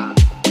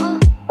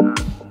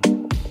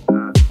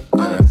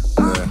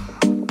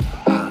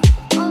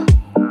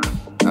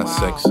 That's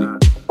sexy.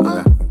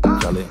 Yeah,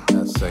 Charlie,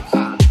 that's sexy.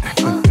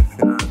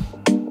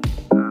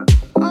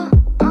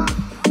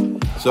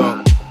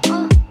 So,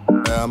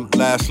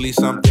 lastly,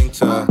 something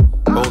to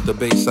hold the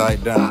bass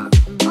side down.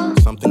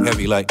 Something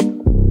heavy like,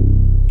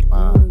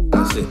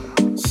 that's it.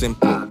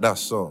 Simple,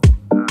 that's all.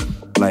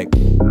 Like,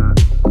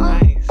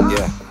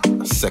 yeah,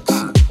 sexy.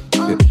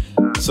 Yeah.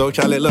 So,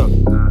 Charlie, look,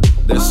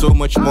 there's so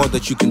much more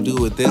that you can do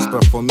with this,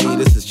 but for me,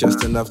 this is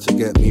just enough to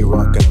get me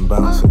rocking and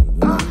bouncing,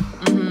 you know?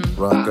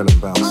 Rocking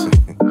and bouncing.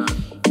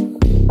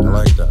 I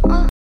like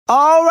that.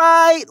 All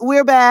right,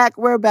 we're back.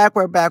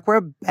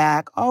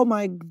 Oh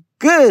my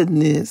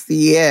goodness.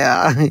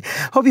 Yeah.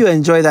 Hope you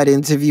enjoyed that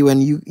interview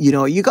and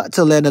you got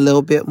to learn a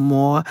little bit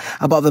more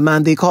about the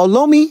man they call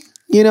Lomi,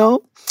 you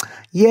know?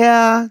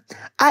 Yeah.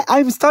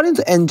 I'm starting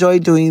to enjoy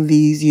doing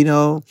these, you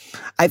know.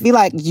 I feel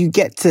like you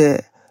get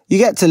to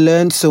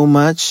learn so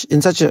much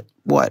in such a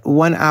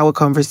 1 hour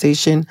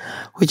conversation,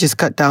 which is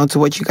cut down to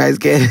what you guys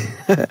get.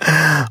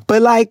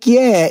 But like,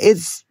 yeah,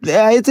 it's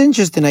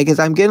interesting. I guess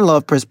I'm getting a lot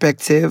of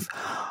perspective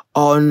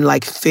on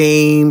like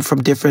fame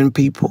from different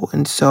people.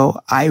 And so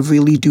I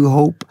really do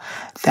hope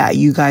that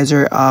you guys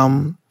are,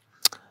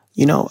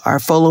 are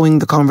following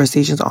the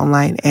conversations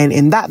online. And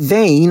in that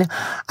vein,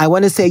 I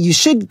want to say you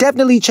should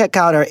definitely check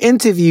out our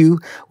interview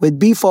with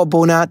B4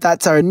 Bona.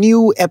 That's our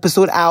new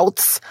episode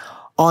out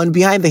on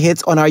Behind the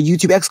Hits on our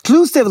YouTube,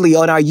 exclusively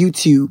on our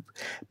YouTube,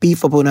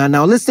 B4 Bona.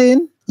 Now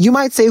listen, you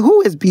might say,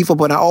 who is B4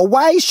 Bona? Or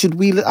why should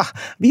we,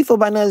 B4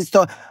 Bona is,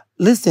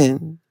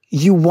 listen,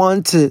 you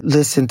want to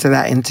listen to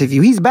that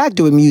interview. He's back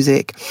doing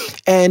music.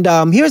 And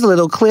here's a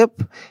little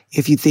clip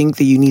if you think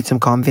that you need some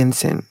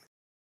convincing.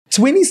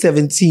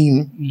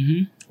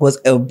 2017 was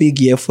a big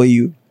year for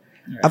you.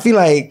 Yeah. I feel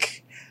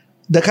like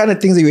the kind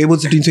of things that you were able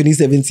to do in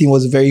 2017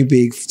 was very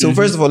big. So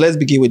first of all, let's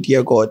begin with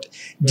Dear God.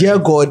 Dear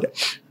God,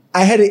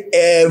 I had it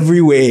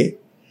everywhere.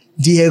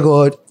 Dear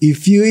God,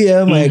 if you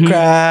hear my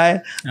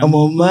cry, I'm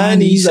on my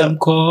knees, I'm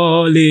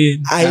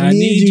calling. I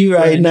need you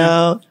right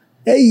now.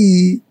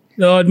 Hey.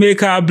 Lord,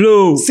 make her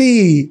blow.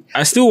 See.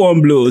 I still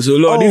want blow. So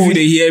Lord, if you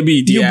didn't hear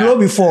me, you blow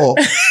before.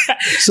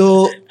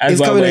 So it's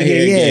coming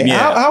again.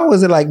 Yeah. How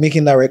was it like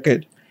making that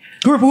record?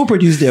 Who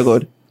produced Dear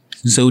God?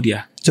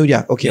 Zodiac.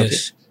 Okay,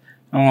 yes.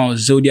 Okay. Was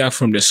Zodiac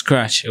from the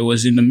scratch. It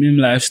was in the Mim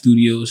Live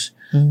Studios.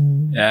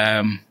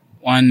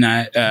 One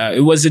night.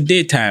 It was the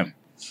daytime.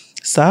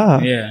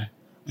 Yeah.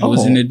 It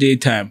was in the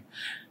daytime.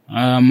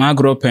 I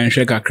grew up in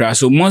Shekakra.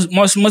 So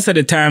most of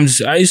the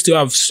times I used to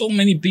have so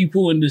many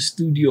people in the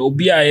studio.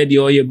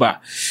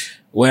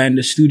 We're in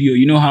the studio.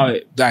 You know how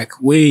it, like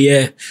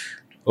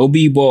OB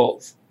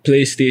ball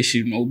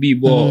PlayStation, OB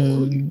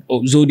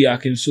ball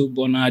Zodiac and so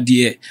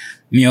Bonadier.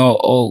 Me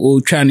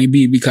or trying to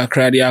be because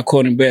I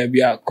calling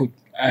baby.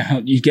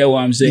 You get what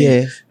I'm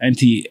saying? Yeah. And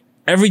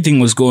everything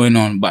was going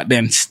on, but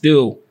then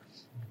still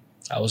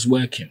I was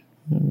working.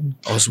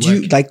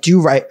 Do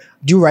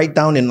you write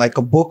down in like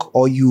a book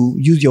or you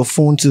use your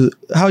phone to,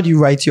 how do you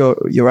write your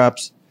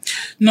raps?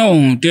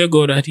 No, Dear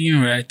God, I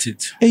didn't write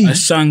it. Hey. I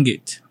sang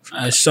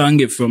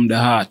it from the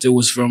heart. It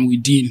was from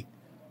within.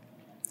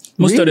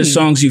 Most of the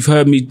songs you've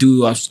heard me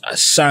do, I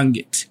sang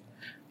it.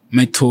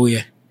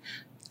 Metoye.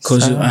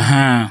 Cause,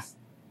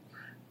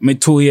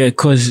 Metoye,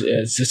 cause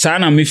it's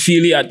sana me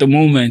feel it at the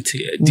moment.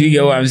 Do you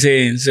get what I'm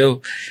saying?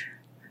 So.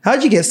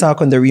 How'd you get stuck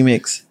on the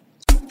remix?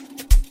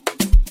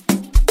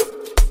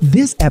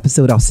 This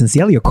episode of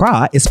Sincerely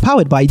Accra is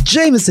powered by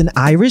Jameson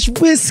Irish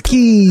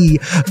Whiskey.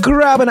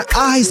 Grab an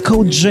ice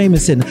cold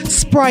Jameson,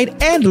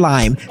 Sprite, and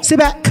lime. Sit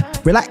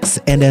back, relax,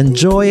 and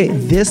enjoy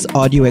this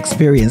audio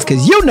experience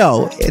because you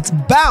know it's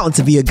bound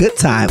to be a good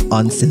time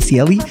on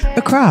Sincerely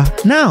Accra.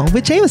 Now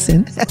with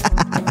Jameson.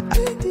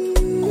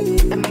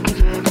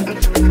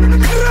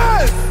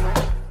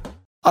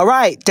 All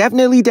right.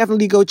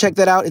 Definitely go check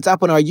that out. It's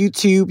up on our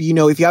YouTube. You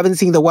know, if you haven't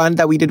seen the one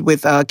that we did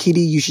with Kitty,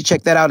 you should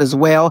check that out as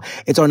well.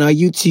 It's on our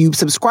YouTube.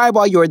 Subscribe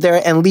while you're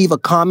there and leave a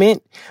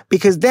comment,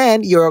 because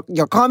then your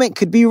comment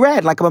could be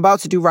read like I'm about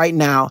to do right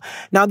now.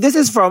 Now, this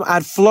is from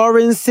at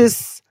Florence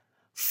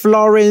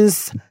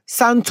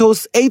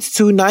Santos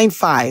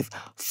 8295.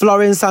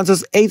 Florence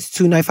Santos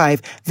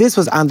 8295. This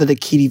was under the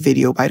Kitty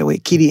video, by the way,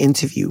 Kitty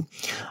interview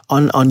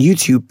on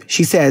YouTube.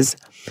 She says,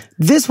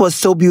 "This was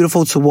so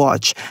beautiful to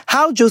watch.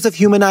 How Joseph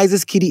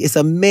humanizes Kitty is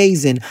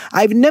amazing.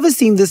 I've never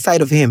seen this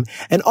side of him.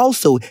 And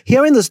also,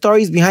 hearing the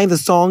stories behind the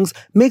songs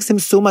makes him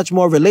so much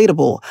more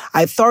relatable.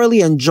 I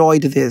thoroughly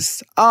enjoyed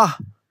this."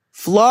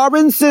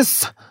 Florence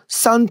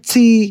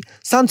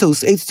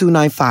Santos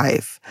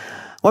 8295.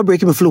 What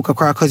breaking me fluke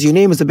across, because your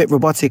name is a bit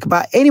robotic.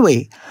 But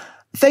anyway,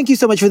 thank you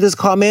so much for this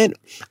comment.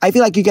 I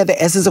feel like you get the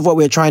essence of what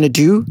we're trying to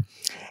do.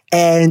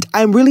 And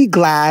I'm really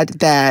glad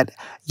that,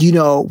 you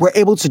know, we're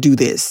able to do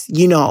this.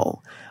 You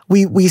know,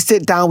 we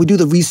sit down, we do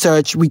the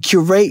research, we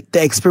curate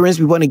the experience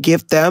we want to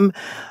give them.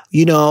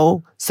 You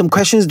know, some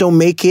questions don't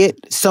make it,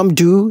 some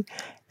do.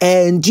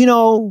 And, you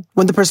know,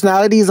 when the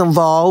personality is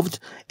involved,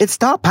 it's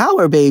star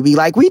power, baby.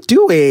 Like, we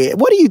do it.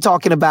 What are you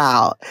talking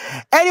about?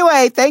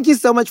 Anyway, thank you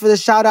so much for the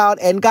shout out.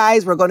 And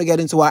guys, we're going to get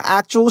into our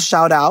actual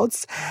shout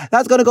outs.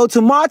 That's going to go to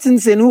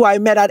Martinson, who I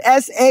met at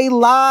SA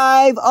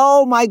Live.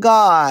 Oh my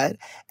God.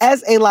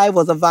 SA Live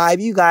was a vibe.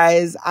 You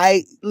guys,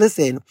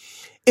 listen.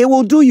 It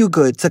will do you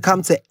good to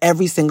come to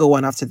every single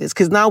one after this,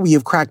 because now we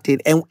have cracked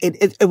it, and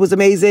it was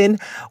amazing.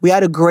 We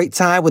had a great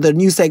time with a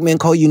new segment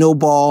called You Know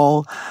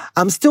Ball.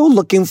 I'm still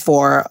looking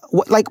for,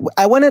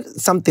 I wanted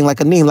something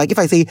like a name. Like if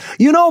I say,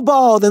 You Know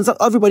Ball, then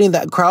everybody in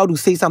that crowd will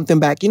say something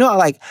back. You know,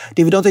 like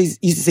David Donta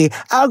used to say,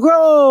 I'll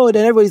grow,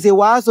 then everybody say,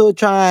 wow, so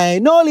try.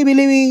 No,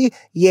 libby.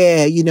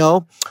 Yeah, you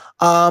know.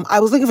 I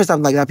was looking for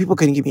something like that. People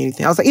couldn't give me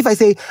anything. I was like, if I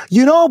say,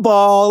 You Know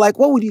Ball, like,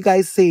 what would you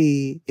guys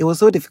say? It was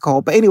so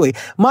difficult. But anyway,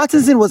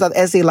 Martinson was at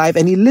SA Live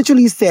and he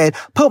literally said,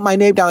 put my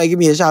name down and give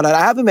me a shout out. I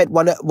haven't met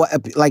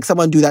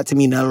someone do that to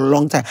me in a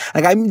long time.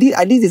 Like, I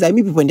did this. I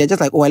meet people and they're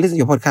just like, oh, I listen to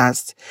your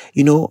podcast.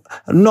 You know,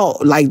 no,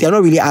 like, they're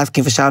not really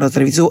asking for shout outs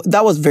and everything. So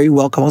that was very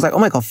welcome. I was like, oh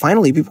my God,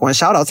 finally people want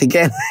shout outs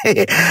again.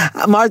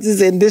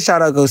 Martinson, this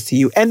shout out goes to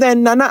you. And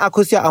then Nana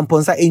Akosia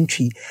Amponsa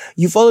Entry.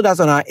 You followed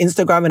us on our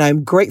Instagram and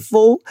I'm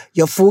grateful.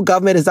 Your full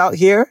government is out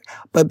here.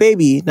 But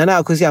baby,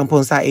 Nana Akosia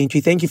Amponsa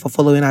Entry, thank you for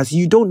following us.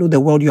 You don't know the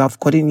world you have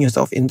gotten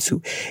yourself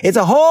into. It's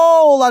a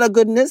whole lot of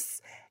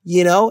goodness,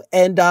 you know,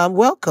 and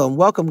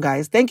welcome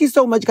guys. Thank you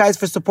so much guys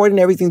for supporting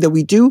everything that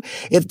we do.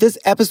 If this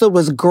episode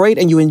was great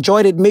and you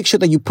enjoyed it, make sure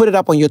that you put it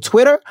up on your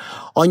Twitter,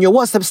 on your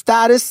WhatsApp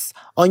status,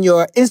 on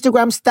your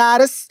Instagram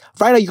status.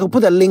 Right now you can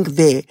put a link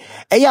there.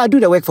 And yeah, I do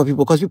the work for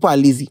people because people are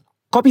lazy.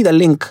 Copy the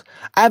link.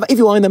 If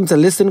you want them to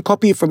listen,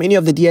 copy it from any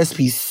of the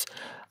DSPs.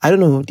 I don't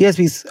know.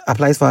 DSPs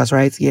applies for us,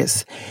 right?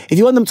 Yes. If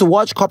you want them to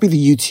watch, copy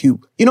the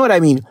YouTube. You know what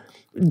I mean?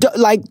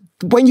 Like,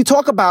 when you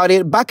talk about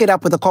it, back it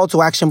up with a call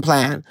to action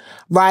plan,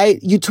 right?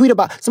 You tweet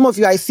about, some of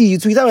you I see, you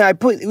tweet,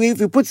 if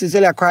you put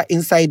Sincerely Accra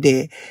inside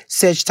the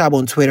search tab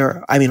on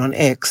Twitter, on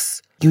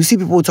X, you see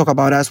people talk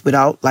about us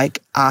without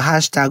like our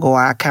hashtag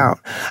or our account.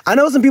 I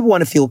know some people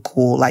want to feel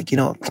cool, like, and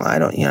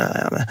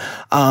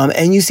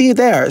you see it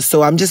there.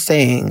 So I'm just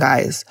saying,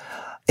 guys,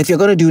 if you're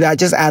going to do that,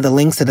 just add the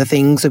links to the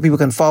things so people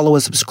can follow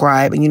and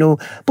subscribe and,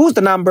 boost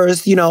the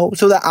numbers,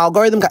 so the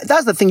algorithm,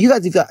 that's the thing. You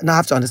guys now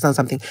have to understand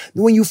something.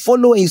 When you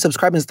follow and you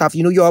subscribe and stuff,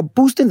 you're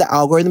boosting the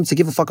algorithm to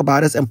give a fuck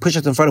about us and push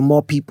us in front of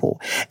more people.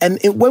 And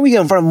when we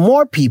get in front of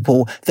more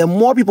people, then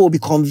more people will be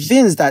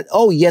convinced that,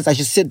 oh yes, I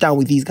should sit down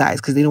with these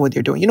guys because they know what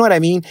they're doing. You know what I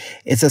mean?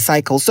 It's a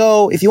cycle.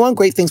 So if you want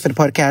great things for the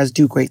podcast,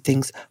 do great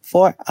things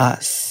for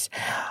us.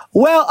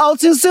 Well, all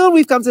too soon,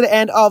 we've come to the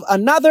end of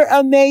another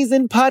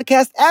amazing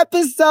podcast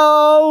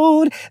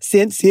episode.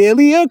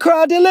 Sincerely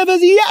Accra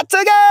delivers yet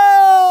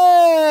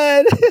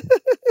again.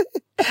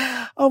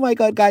 Oh my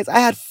God, guys, I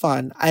had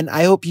fun and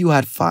I hope you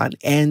had fun.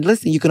 And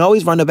listen, you can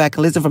always run it back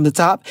and listen from the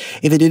top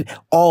if it did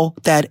all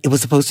that it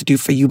was supposed to do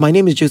for you. My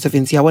name is Joseph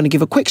Inti. I want to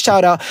give a quick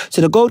shout out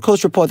to the Gold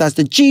Coast Report. That's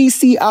the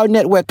GCR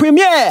Network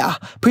Premier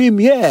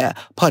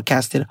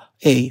podcasting.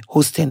 Podcasting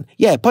hosting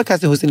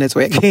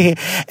network.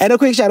 And a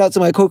quick shout out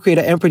to my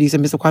co-creator and producer,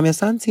 Mr. Kwame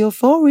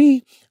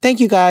Santiofori. Thank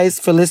you guys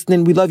for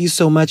listening. We love you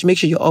so much. Make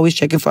sure you're always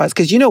checking for us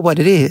because you know what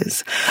it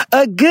is.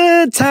 A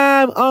good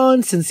time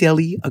on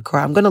Sincerely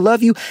Accra. I'm going to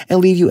love you and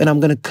leave you and I'm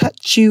going to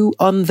cut you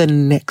on the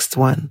next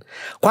one.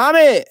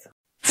 Kwame!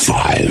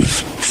 5,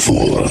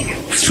 4,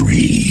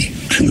 3,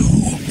 2,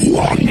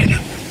 1,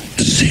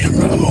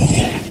 0.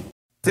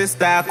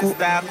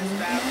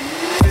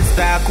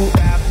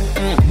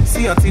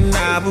 See your team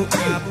now,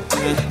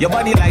 your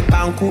body like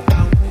Banku.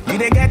 You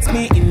they get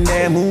me in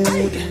the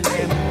mood.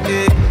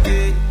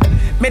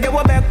 Me they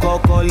wo be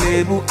koko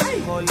lebu.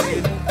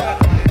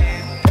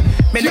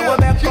 Me know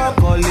about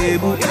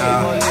Kokolebu.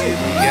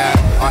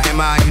 Yeah, on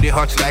him, you the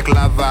hot like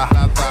lava.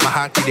 My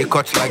heart, you the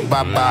cut like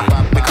Baba.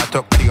 Make I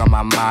talk to your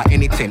mama.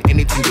 Anything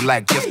you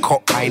like, just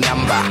call my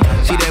number.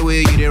 See the way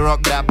you the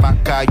rock that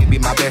back, you be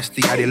my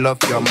bestie. I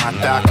love your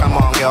matter. Come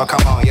on, girl,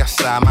 come on, yes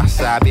sir,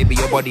 massa. Baby,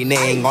 your body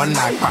name on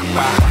like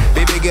papa.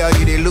 Baby girl,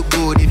 you they look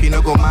good. If you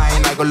no go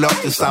mind, I go love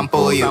to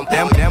sample you.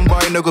 Them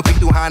boy no go fit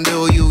to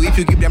handle you. If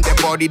you give them their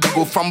body, they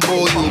go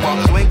fumble you.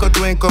 But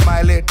twinkle,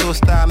 my little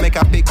star, make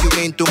I pick you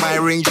into my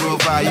Range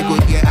Rover. You go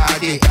get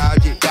RJ,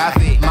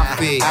 Daffy,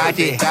 Maffy,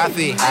 RJ,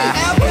 Daffy.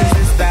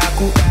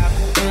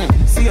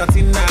 See your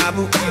team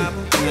nabu.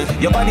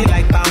 Your body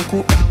like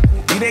Banku.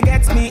 You they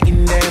get me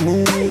in the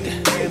mood.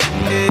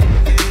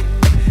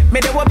 Me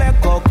the wabe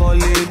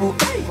Kokolebu.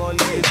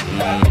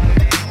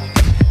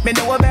 Me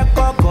the wabe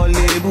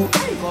Kokolebu.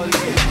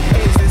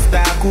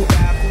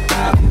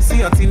 See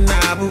your team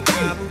nabu.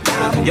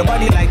 Your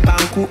body like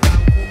Banku.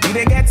 You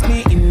they get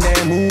me in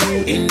the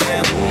mood.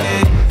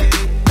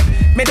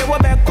 Me the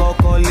wabe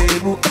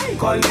Kokolebu.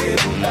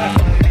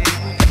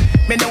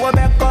 Me know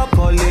about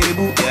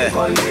Kokolebu.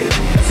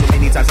 So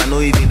many times I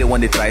know even the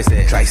one they try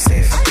safe.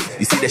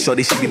 You see the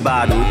shorty, she be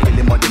bad, oh.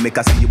 Pay more, they make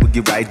her see you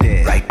boogie right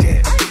there.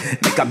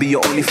 Make her be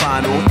your only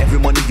fan, oh. Every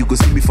morning you go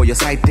see me for your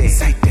side there.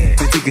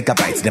 20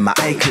 gigabytes, then my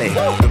eye clear.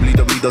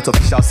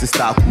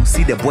 www.officialsister.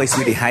 See the boys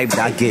with the hype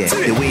that gear.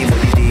 The way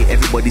money day,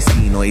 everybody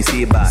seen, or he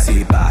say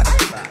bad.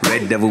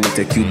 Red devil with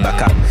a cute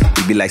back up.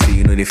 You be like, say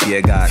you know they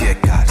fear God.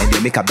 And they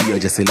make her be your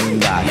Jocelyn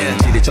God.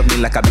 See they chop me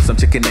like I be some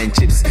chicken and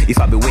chips. If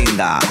I be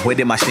winger, where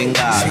they my shinga?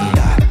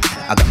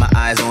 I got my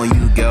eyes on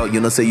you, girl.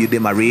 You know, say you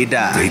did my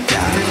radar.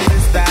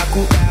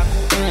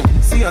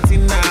 See your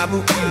team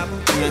nabu.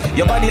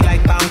 Your body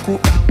like Banku.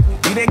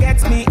 You they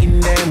get me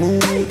in the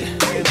mood.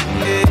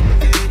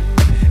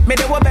 Me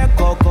the wabe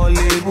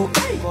Kokolebu.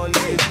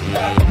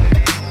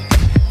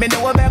 Me the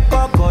wabe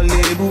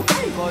Kokolebu.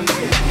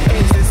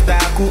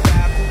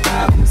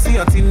 See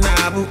your team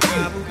nabu.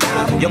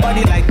 Your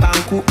body like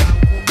Banku.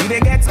 You they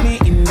get me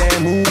in the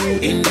mood.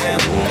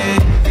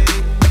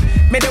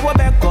 Me the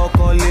wabe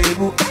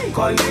Kokolebu.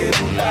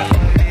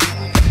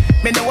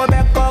 Me the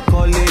wabe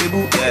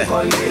Kokolebu.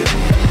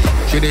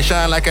 She they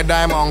shine like a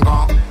diamond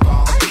gone.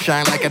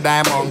 Shine like a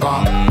diamond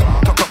gone.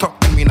 Talk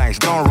to me nice,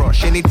 don't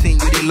rush. Anything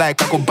you they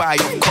like, I go buy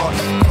your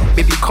course.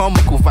 Baby, come,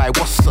 go vibe,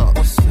 what's up?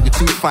 You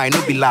too fine,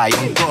 no be lie,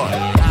 on God.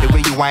 The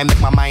way you whine make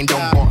my mind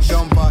don't bust.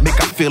 Make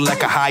I feel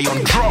like a high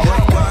on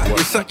drugs. You're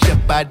such a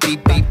body,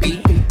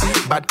 baby.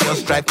 Bad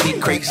girls drive me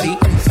crazy.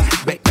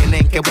 Bet you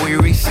ain't a boy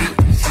racy.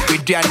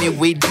 With Danny,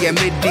 with the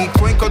midi.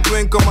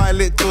 Twinkle, my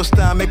little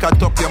star. Make I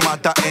top your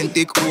matter and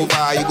take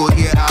over. You go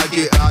here,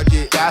 RJ,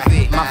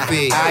 Daffy,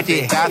 Maffy,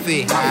 RJ,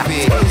 Daffy,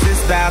 Maffy.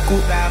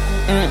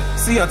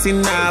 See your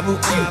team nabu.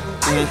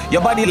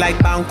 Your body like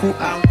Banku.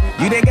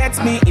 You they get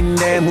me in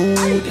the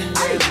mood.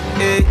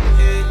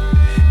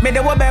 Me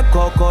the wabe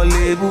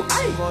Kokolebu.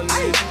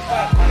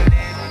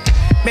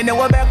 Me the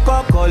wabe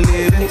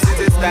Kokolebu.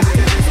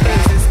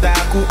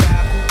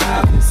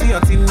 See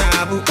your team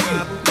nabu.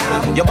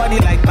 Your body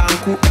like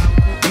Banku.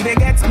 You they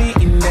get me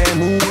in the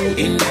mood.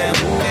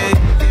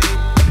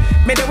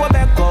 Me the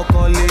wabe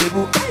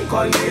Kokolebu.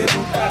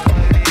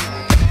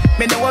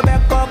 Me the wabe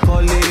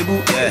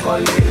Kokolebu.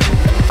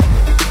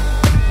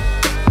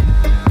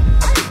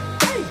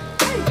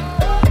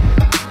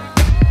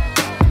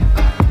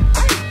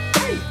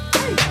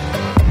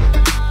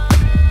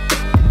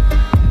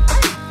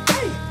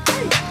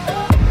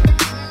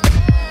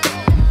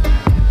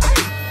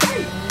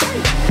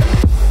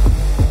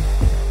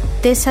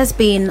 This has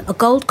been a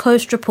Gold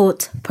Coast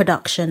Report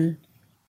production.